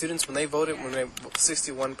like the students, when they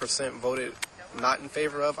 61% voted not in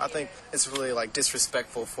favor of, I think it's really like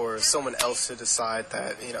disrespectful for someone else to decide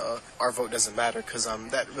that, you know, our vote doesn't matter, because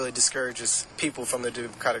that really discourages people from the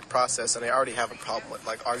democratic process, and they already have a problem with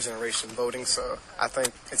like our generation voting. So I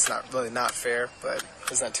think it's not fair, but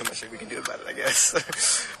there's not too much that we can do about it, I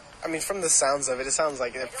guess. I mean, from the sounds of it, it sounds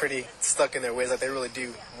like they're pretty stuck in their ways, like they really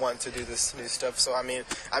do want to do this new stuff. So, I mean,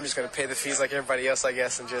 I'm just going to pay the fees like everybody else, I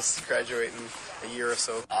guess, and just graduate in a year or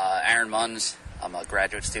so. Aaron Munns. I'm a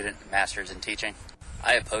graduate student, master's in teaching.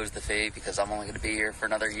 I oppose the fee because I'm only going to be here for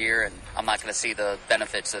another year, and I'm not going to see the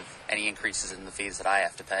benefits of any increases in the fees that I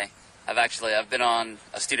have to pay. I've been on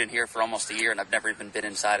a student here for almost a year, and I've never even been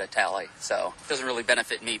inside a tally, so it doesn't really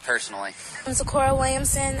benefit me personally. I'm Sakura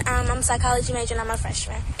Williamson. I'm a psychology major, and I'm a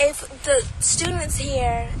freshman. If the students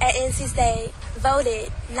here at NC State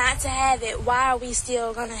voted not to have it, why are we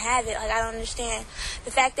still going to have it? Like, I don't understand.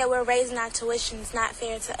 The fact that we're raising our tuition is not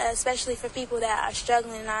fair to us, especially for people that are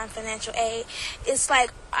struggling on financial aid. It's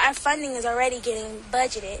like our funding is already getting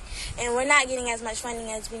budgeted, and we're not getting as much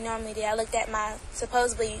funding as we normally did. I looked at my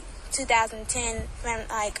supposedly 2010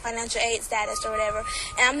 financial aid status or whatever,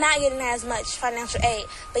 and I'm not getting as much financial aid,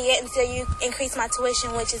 but yet until you increase my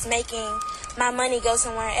tuition, which is making my money go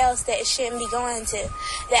somewhere else that it shouldn't be going to,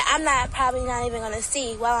 that I'm probably not even going to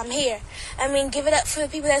see while I'm here. I mean, give it up for the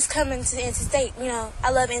people that's coming to NC State. You know,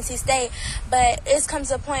 I love NC State, but it's come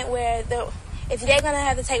to a point where if they're going to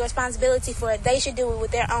have to take responsibility for it, they should do it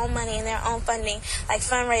with their own money and their own funding, like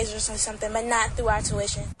fundraisers or something, but not through our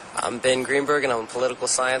tuition. I'm Ben Greenberg, and I'm a political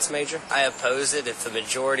science major. I oppose it if the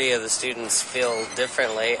majority of the students feel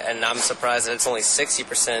differently, and I'm surprised that it's only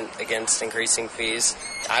 60% against increasing fees.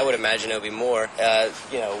 I would imagine it would be more.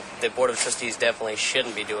 The Board of Trustees definitely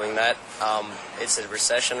shouldn't be doing that. It's a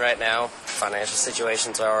recession right now. Financial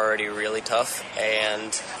situations are already really tough, and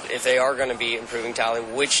if they are going to be improving tally,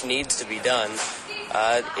 which needs to be done,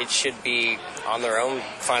 it should be on their own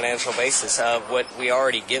financial basis of what we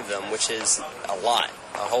already give them, which is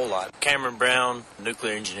a whole lot. Cameron Brown,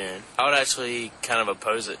 nuclear engineering. I would actually kind of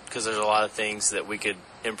oppose it because there's a lot of things that we could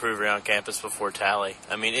improve around campus before Tally.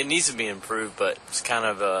 I mean, it needs to be improved, but it's kind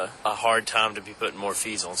of a hard time to be putting more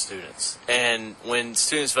fees on students. And when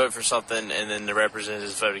students vote for something and then the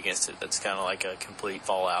representatives vote against it, that's kind of like a complete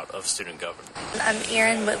fallout of student government. I'm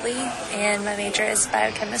Erin Whitley, and my major is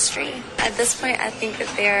biochemistry. At this point, I think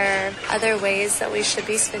that there are other ways that we should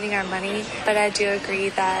be spending our money, but I do agree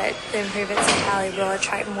that the improvements in Tally will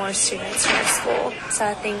attract more students to our school, so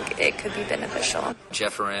I think it could be beneficial.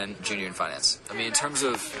 Jeff Moran, junior in finance. I mean, in terms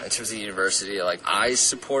of the university, like, I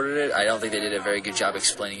supported it. I don't think they did a very good job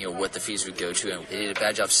explaining what the fees would go to, and they did a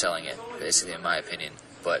bad job selling it, basically, in my opinion.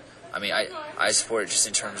 But I mean, I support it just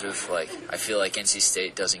in terms of, like, I feel like NC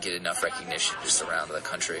State doesn't get enough recognition just around the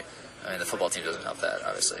country. I mean, the football team doesn't help that,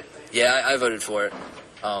 obviously. Yeah, I voted for it.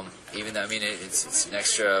 Even though, I mean, it's an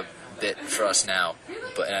extra bit for us now,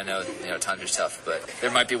 and I know, times are tough, but there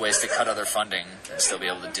might be ways to cut other funding and still be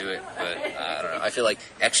able to do it. But I don't know. I feel like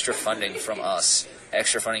extra funding from us,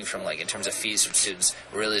 like, in terms of fees from students,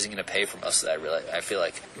 really isn't going to pay for most of that. I feel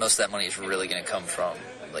like most of that money is really going to come from,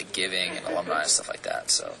 like, giving and alumni and stuff like that.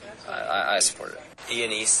 So I support it.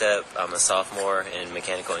 Ian Estep, I'm a sophomore in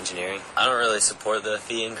mechanical engineering. I don't really support the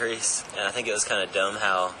fee increase, and I think it was kind of dumb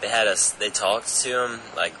how they talked to him,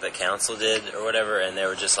 like the council did or whatever, and they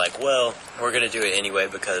were just like, well, we're going to do it anyway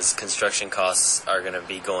because construction costs are going to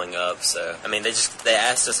be going up. So, I mean, they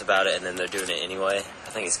asked us about it, and then they're doing it anyway. I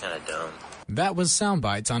think it's kind of dumb. That was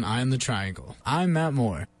Soundbites on Eye on the Triangle. I'm Matt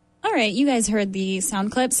Moore. All right, you guys heard the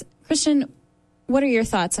sound clips. Christian, what are your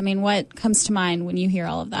thoughts? I mean, what comes to mind when you hear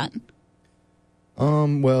all of that?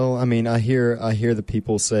 Well, I mean, I hear the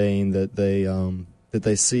people saying that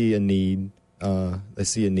they see a need. They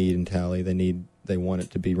see a need in Tally. They want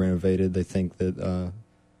it to be renovated. They think that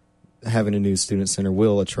having a new student center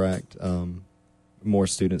will attract more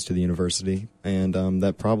students to the university, and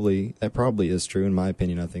that probably is true. In my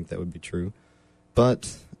opinion, I think that would be true.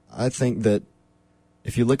 But I think that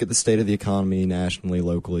if you look at the state of the economy nationally,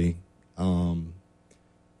 locally,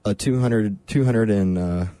 a 200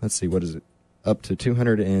 and let's see, what is it? Up to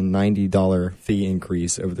 $290 fee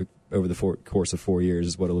increase over the course of 4 years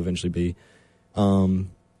is what it'll eventually be.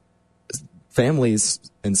 Families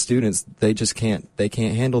and students, they can't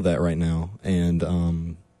handle that right now, and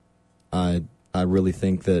I really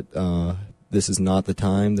think that this is not the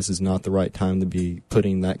time. This is not the right time to be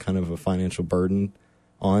putting that kind of a financial burden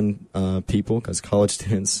on people, because college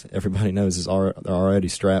students, everybody knows, they're already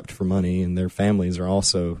strapped for money, and their families are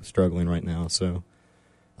also struggling right now. So.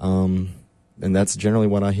 And that's generally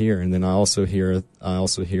what I hear. And then I also hear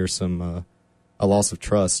some a loss of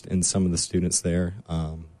trust in some of the students there,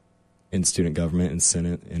 in student government and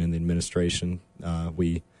Senate and in the administration.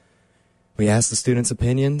 We ask the students'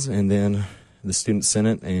 opinions, and then the student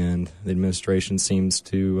Senate and the administration seems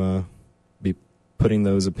to be putting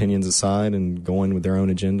those opinions aside and going with their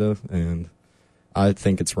own agenda. And I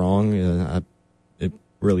think it's wrong. It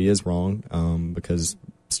really is wrong, because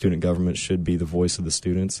student government should be the voice of the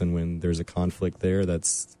students, and when there's a conflict there,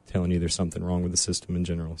 that's telling you there's something wrong with the system in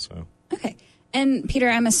general. So okay. And Peter,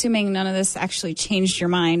 I'm assuming none of this actually changed your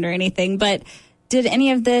mind or anything, but did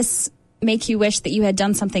any of this make you wish that you had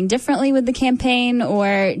done something differently with the campaign,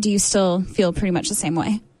 or do you still feel pretty much the same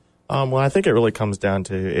way? Well, I think it really comes down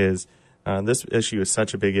to is this issue is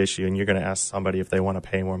such a big issue, and you're going to ask somebody if they want to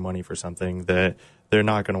pay more money for something that they're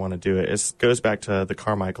not going to want to do it. It goes back to the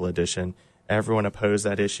Carmichael edition. Everyone opposed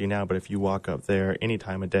that issue now, but if you walk up there any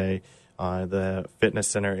time of day, the fitness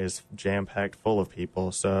center is jam-packed full of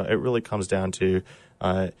people. So it really comes down to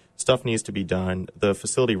stuff needs to be done. The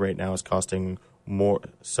facility right now is costing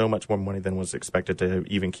so much more money than was expected to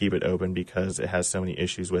even keep it open because it has so many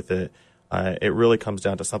issues with it. It really comes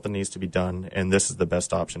down to something needs to be done, and this is the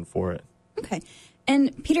best option for it. Okay.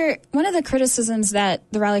 And Peter, one of the criticisms that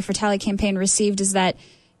the Rally for Tally campaign received is that,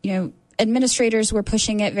 administrators were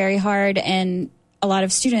pushing it very hard, and a lot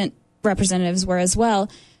of student representatives were as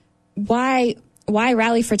well. Why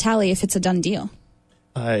Rally for Tally if it's a done deal?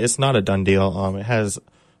 It's not a done deal. It has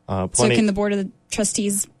plenty. So can the Board of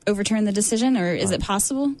Trustees overturn the decision, or is it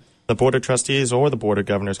possible? The Board of Trustees or the Board of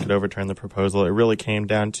Governors could overturn the proposal. It really came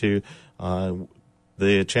down to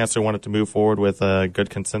the chancellor wanted to move forward with a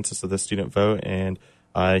good consensus of the student vote, and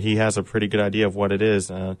he has a pretty good idea of what it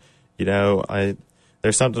is.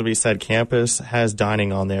 There's something to be said. Campus has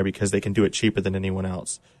dining on there because they can do it cheaper than anyone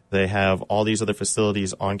else. They have all these other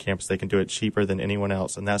facilities on campus. They can do it cheaper than anyone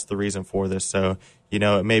else, and that's the reason for this. So,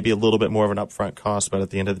 it may be a little bit more of an upfront cost, but at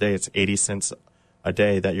the end of the day, it's 80 cents a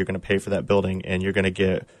day that you're going to pay for that building, and you're going to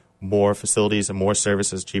get more facilities and more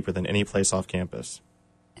services cheaper than any place off campus.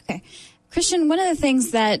 Okay. Christian, one of the things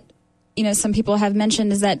that some people have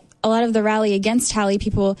mentioned is that a lot of the rally against Tally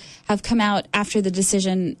people have come out after the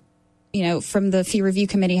decision, from the fee review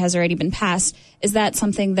committee has already been passed. Is that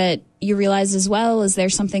something that you realize as well? Is there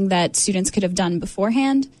something that students could have done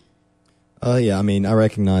beforehand? Yeah, I mean, I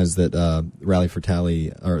recognize that Rally for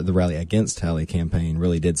Tally, or the Rally Against Tally campaign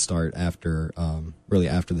really did start after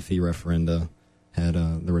the fee referenda had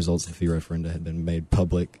the results of the fee referenda had been made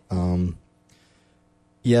public.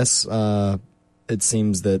 Yes, it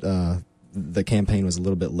seems that the campaign was a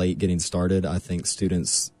little bit late getting started. I think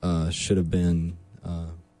students should have been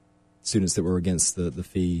students that were against the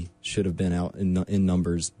fee should have been out in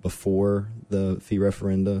numbers before the fee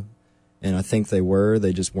referenda. And I think they were.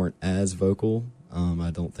 They just weren't as vocal.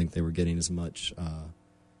 I don't think they were getting as much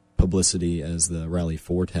publicity as the Rally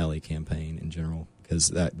for Tally campaign in general, because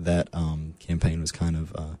that campaign was kind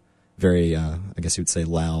of very, I guess you would say,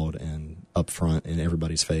 loud and upfront in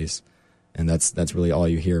everybody's face. And that's really all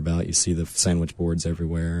you hear about. You see the sandwich boards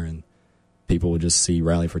everywhere, and people would just see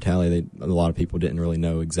Rally for Tally. A lot of people didn't really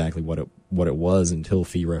know exactly what it was until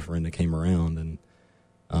fee referenda came around.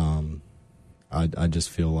 And I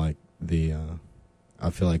just feel like the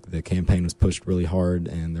campaign was pushed really hard,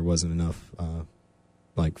 and there wasn't enough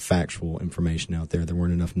factual information out there. There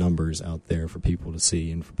weren't enough numbers out there for people to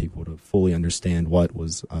see and for people to fully understand what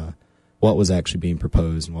was actually being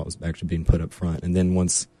proposed and what was actually being put up front. And then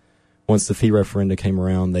once the fee referenda came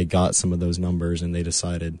around, they got some of those numbers and they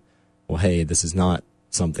decided, well, hey, this is not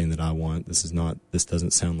something that I want. This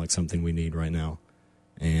doesn't sound like something we need right now.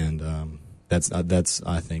 And that's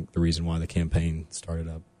I think the reason why the campaign started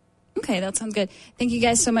up. Okay, that sounds good. Thank you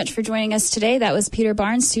guys so much for joining us today. That was Peter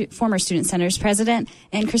Barnes, former Student Senators president,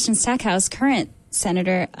 and Christian Stackhouse, current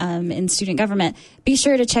senator in student government. Be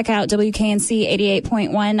sure to check out WKNC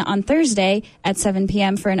 88.1 on Thursday at 7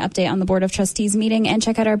 p.m. for an update on the Board of Trustees meeting, and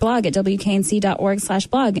check out our blog at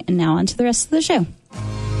wknc.org/blog. And now on to the rest of the show.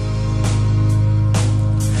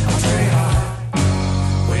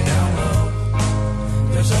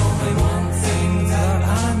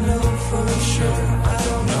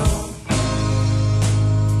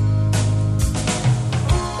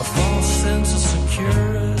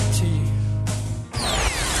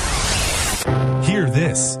 Hear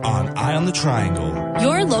this on Eye on the Triangle.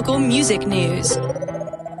 Your local music news.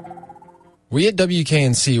 We at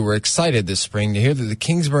WKNC were excited this spring to hear that the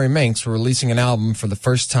Kingsbury Manx were releasing an album for the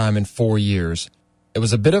first time in 4 years. It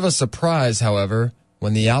was a bit of a surprise, however,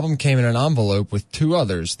 when the album came in an envelope with two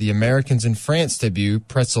others, the Americans in France debut,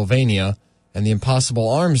 Pretzelvania, and the Impossible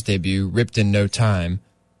Arms debut, Ripped in No Time.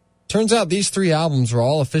 Turns out these three albums were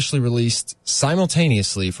all officially released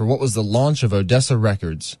simultaneously for what was the launch of Odessa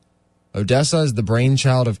Records. Odessa is the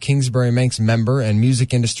brainchild of Kingsbury Manx member and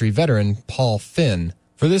music industry veteran Paul Finn.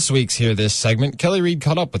 For this week's Hear This segment, Kelly Reed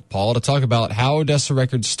caught up with Paul to talk about how Odessa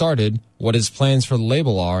Records started, what his plans for the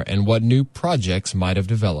label are, and what new projects might have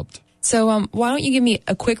developed. So why don't you give me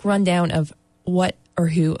a quick rundown of what or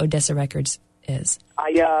who Odessa Records is?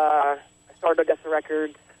 I started Odessa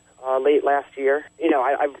Records late last year.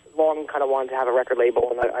 I've long kind of wanted to have a record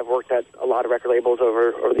label, and I've worked at a lot of record labels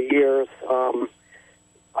over the years.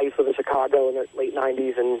 I used to live in Chicago in the late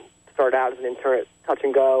 90s and started out as an intern at Touch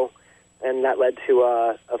and Go, and that led to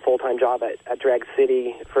a full-time job at Drag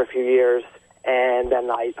City for a few years. And then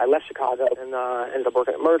I left Chicago and ended up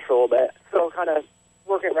working at Merge for a little bit. So kind of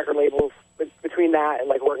working at record labels, between that and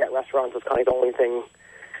working at restaurants was kind of the only thing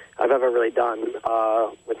I've ever really done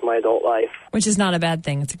with my adult life. Which is not a bad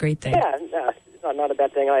thing. It's a great thing. Yeah, it's not a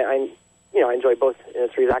bad thing. I enjoy both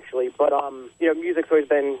industries, actually. But, music's always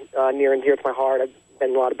been near and dear to my heart. I've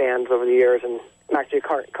been in a lot of bands over the years, and I'm actually a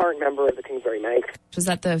current member of the Kingsbury Manx. Was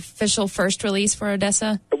that the official first release for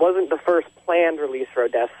Odessa? It wasn't the first planned release for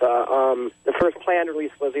Odessa. The first planned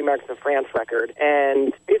release was the Americans in France record.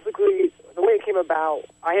 And basically, the way it came about,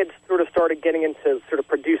 I had sort of started getting into sort of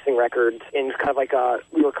producing records in kind of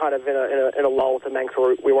we were kind of in a lull with the Manx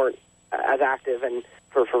where we weren't as active and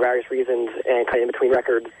for various reasons and kind of in between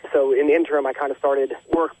records. So in the interim, I kind of started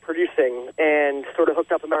work producing and sort of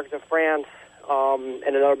hooked up Americans in France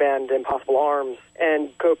and another band, Impossible Arms, and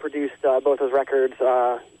co-produced both those records.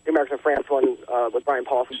 The Americans in France one with Brian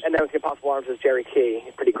Paulson, and then with the Impossible Arms is Jerry Key,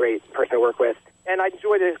 a pretty great person to work with. And I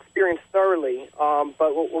enjoyed the experience thoroughly,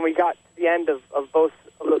 but when we got to the end of both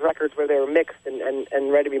of those records where they were mixed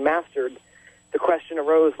and ready to be mastered, the question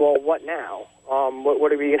arose, well, what now?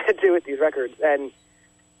 What are we going to do with these records? And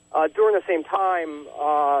during the same time,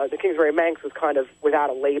 the Kingsbury Manx was kind of without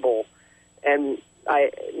a label, and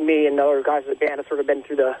me and the other guys in the band have sort of been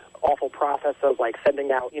through the awful process of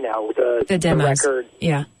sending out, the demos. record,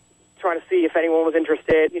 yeah, trying to see if anyone was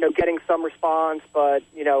interested, getting some response, but,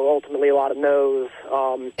 ultimately a lot of no's.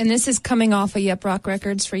 And this is coming off of Yep Rock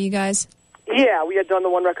Records for you guys? Yeah, we had done the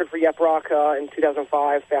one record for Yep Rock in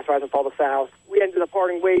 2005, Fast Rise and Fall to South. We ended up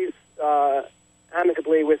parting ways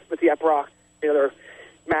amicably with Yep Rock. Their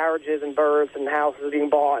marriages and births and houses being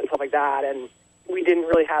bought and stuff like that, and we didn't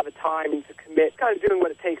really have the time to commit, kind of doing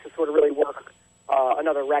what it takes to sort of really work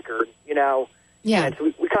another record, Yeah. And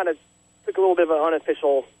so we kind of took a little bit of an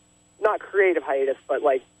unofficial, not creative hiatus, but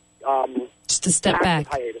just a step back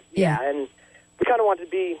hiatus. Yeah, and we kind of wanted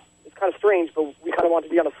to be, it's kind of strange, but we kind of wanted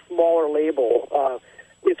to be on a smaller label.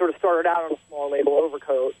 We sort of started out on a small label,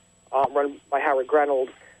 Overcoat, run by Howard Grenold.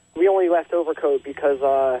 We only left Overcoat because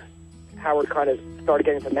Howard kind of started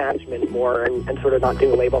getting into management more and sort of not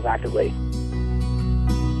doing labels actively.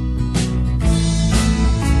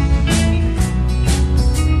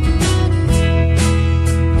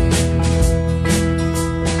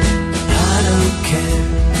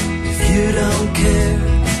 You don't care,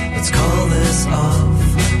 let's call this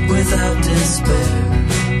off without despair.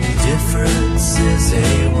 Indifference is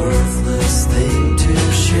a worthless thing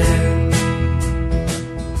to share.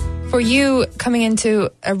 For you, coming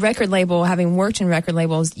into a record label, having worked in record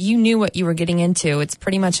labels, you knew what you were getting into. It's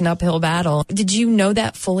pretty much an uphill battle. Did you know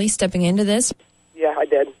that fully stepping into this? Yeah, I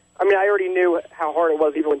did. I mean, I already knew how hard it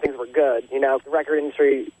was even when things were good. The record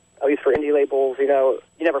industry, at least for indie labels, you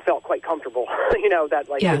never felt quite comfortable, that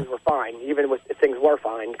things were fine, even if things were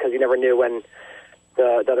fine, because you never knew when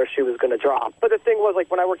the other shoe was going to drop. But the thing was,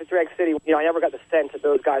 when I worked at Drag City, I never got the sense that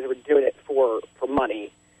those guys were doing it for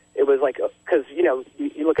money. It was because,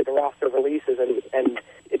 you look at the roster of releases and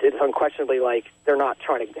it's unquestionably they're not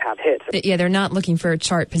trying to have hits. Yeah, they're not looking for a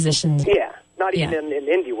chart position. Yeah, not even in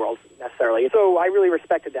indie world necessarily. So I really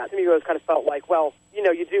respected that. To me, it was kind of felt like, well,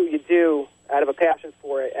 you do out of a passion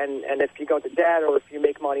for it, and if you go into debt or if you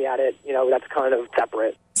make money at it, that's kind of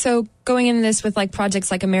separate. So going into this with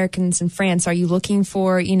projects like Americans in France, are you looking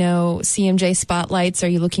for, CMJ spotlights? Are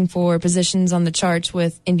you looking for positions on the charts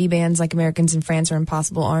with indie bands like Americans in France or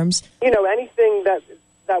Impossible Arms? Anything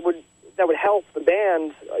that would help the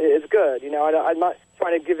band is good. I'm not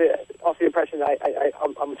trying to give it off the impression that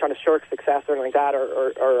I'm trying to shirk success or anything like that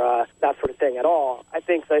or that sort of thing at all. I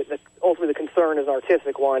think that ultimately the concern is an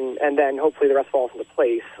artistic one, and then hopefully the rest falls into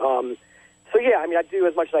place. So yeah, I do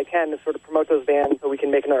as much as I can to sort of promote those bands so we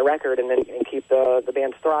can make another record and keep the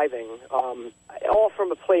bands thriving. All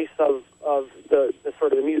from a place of the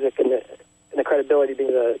sort of the music and the credibility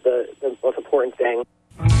being the most important thing.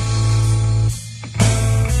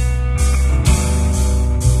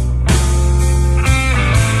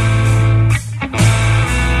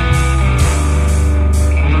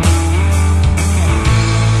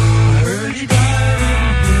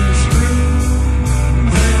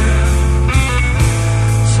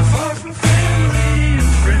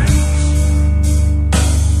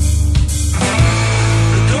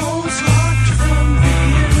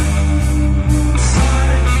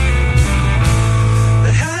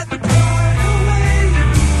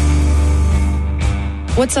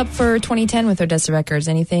 What's up for 2010 with Odessa Records?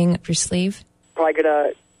 Anything up your sleeve? Probably going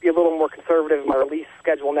to be a little more conservative in my release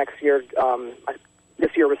schedule next year.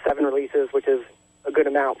 This year was 7 releases, which is a good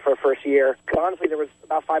amount for a first year. Honestly, there was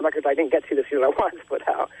about 5 records I didn't get to this year that I wanted to put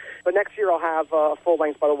out. But next year I'll have a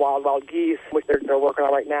full-length by the Wild Wild Geese, which they're working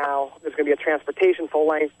on right now. There's going to be a Transportation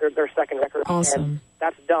full-length, their second record. Awesome. And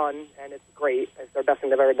that's done, and it's great. It's their best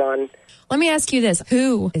thing they've ever done. Let me ask you this.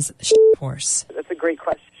 Who is Horse? That's a great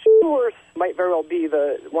question. Horse might very well be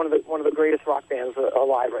one of the greatest rock bands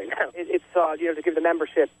alive right now. It's to give the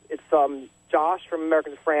membership, it's Josh from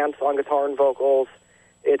Americans in France on guitar and vocals.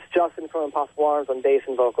 It's Justin from Impossible Arms on bass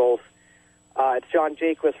and vocals. It's John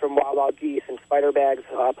Jaquist from Wild Wild Geese and Spider Bags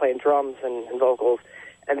playing drums and vocals.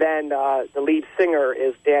 And then the lead singer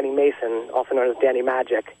is Danny Mason, also known as Danny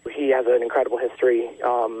Magic. He has an incredible history,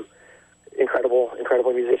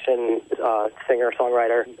 incredible musician, singer,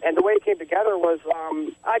 songwriter. And the way it came together was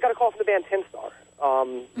I got a call from the band Tin Star.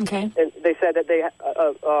 Okay. And they said that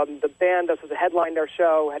the band that was to headline their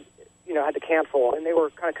show had to cancel, and they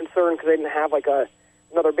were kind of concerned because they didn't have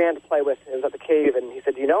another band to play with. It was at the Cave, and he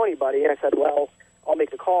said, "Do you know anybody?" And I said, "Well, I'll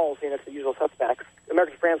make the calls. It's the usual suspects.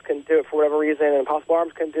 American France couldn't do it for whatever reason, and Impossible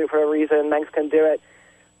Arms couldn't do it for whatever reason, Manx couldn't do it.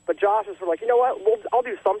 But Josh was sort of like, you know what? I'll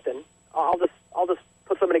do something. I'll just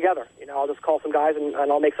put something together. I'll just call some guys and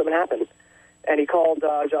I'll make something happen." And he called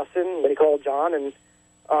Justin, and he called John,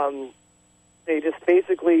 and they just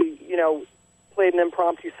basically, played an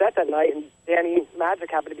impromptu set that night, and Danny Magic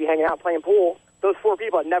happened to be hanging out playing pool. Those 4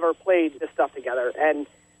 people had never played this stuff together, and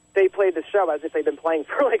they played the show as if they'd been playing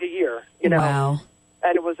for a year, Wow.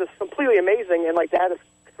 And it was just completely amazing, and they had this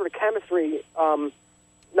sort of chemistry,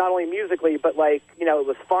 not only musically, but like, you know, it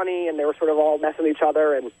was funny and they were sort of all messing with each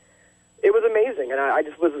other, and it was amazing. And I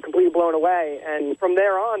just was completely blown away. And from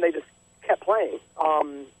there on, they just kept playing.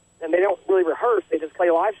 And they don't really rehearse. They just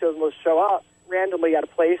play live shows and they'll show up randomly at a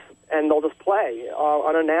place and they'll just play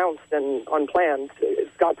unannounced and unplanned.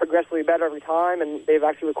 It's got progressively better every time, and they've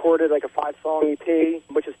actually recorded like a 5-song EP,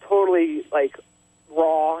 which is totally like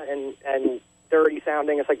raw and dirty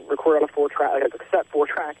sounding. It's like recorded on a 4-track, like a cassette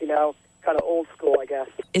 4-track, you know, kind of old school, I guess.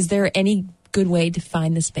 Is there any good way to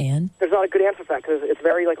find this band? There's not a good answer for that because it's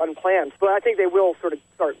very like unplanned. But I think they will sort of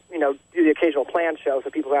start, you know, do the occasional planned show so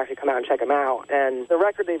people can actually come out and check them out. And the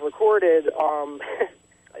record they've recorded,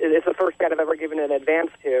 it's the first band I've ever given an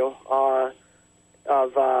advance to of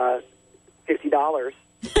 $50.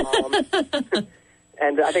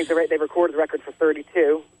 And I think they recorded the record for $32.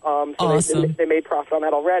 So awesome. They made profit on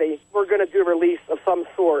that already. We're going to do a release of some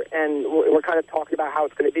sort, and we're kind of talking about how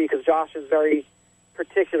it's going to be because Josh is very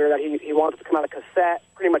particular that he wants to come out of cassette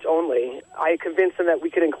pretty much only. I convinced him that we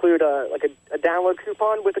could include a download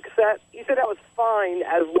coupon with the cassette. He said that was fine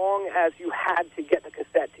as long as you had to get the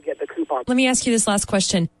cassette to get the coupon. Let me ask you this last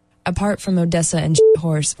question. Apart from Odessa and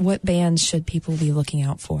Horse, what bands should people be looking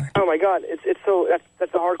out for? Oh my God, it's so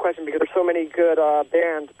that's a hard question because there's so many good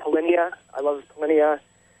bands. Polinia, I love Polinia.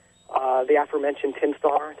 The aforementioned Tin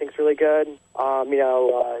Star, I think is really good. You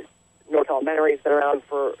know, North Elementary's been around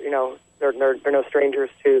for, you know, they're no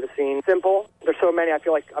strangers to the scene. Simple. There's so many. I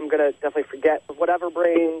feel like I'm gonna definitely forget. Whatever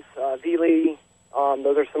Brains, Veely.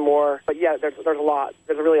 Those are some more, but yeah, there's a lot.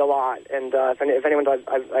 There's really a lot, and if anyone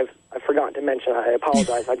I've forgotten to mention, I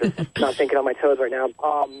apologize. I'm just not thinking on my toes right now.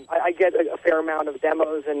 I get a fair amount of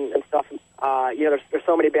demos and stuff. You know, there's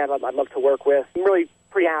so many bands I'd love to work with. I'm really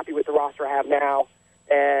pretty happy with the roster I have now,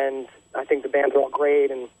 and I think the bands are all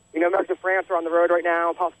great. And you know, Americans of France are on the road right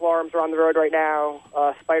now. Possible Arms are on the road right now.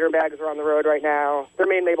 Spider Bags are on the road right now. Their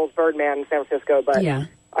main label's Birdman in San Francisco, but yeah.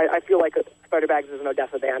 I feel like Spider Bags is an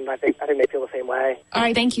Odessa band, and I think they feel the same way. All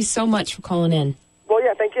right, thank you so much for calling in. Well,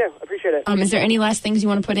 yeah, thank you. I appreciate it. Is there any last things you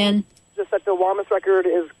want to put in? Just that the Wamus record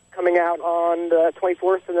is coming out on the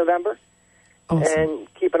 24th of November. Awesome. And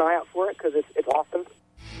keep an eye out for it because it's awesome.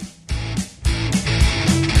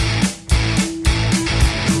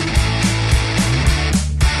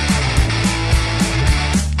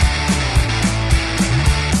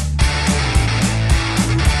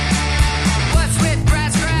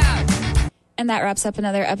 And that wraps up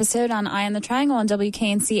another episode on Eye on the Triangle on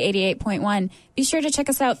WKNC 88.1. Be sure to check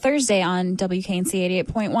us out Thursday on WKNC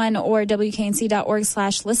 88.1 or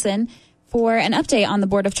WKNC.org/listen for an update on the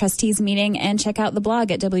Board of Trustees meeting, and check out the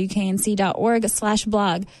blog at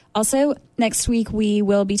WKNC.org/blog. Also, next week we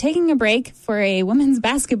will be taking a break for a women's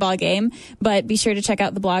basketball game, but be sure to check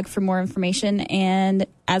out the blog for more information. And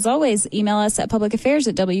as always, email us at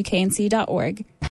publicaffairs@WKNC.org.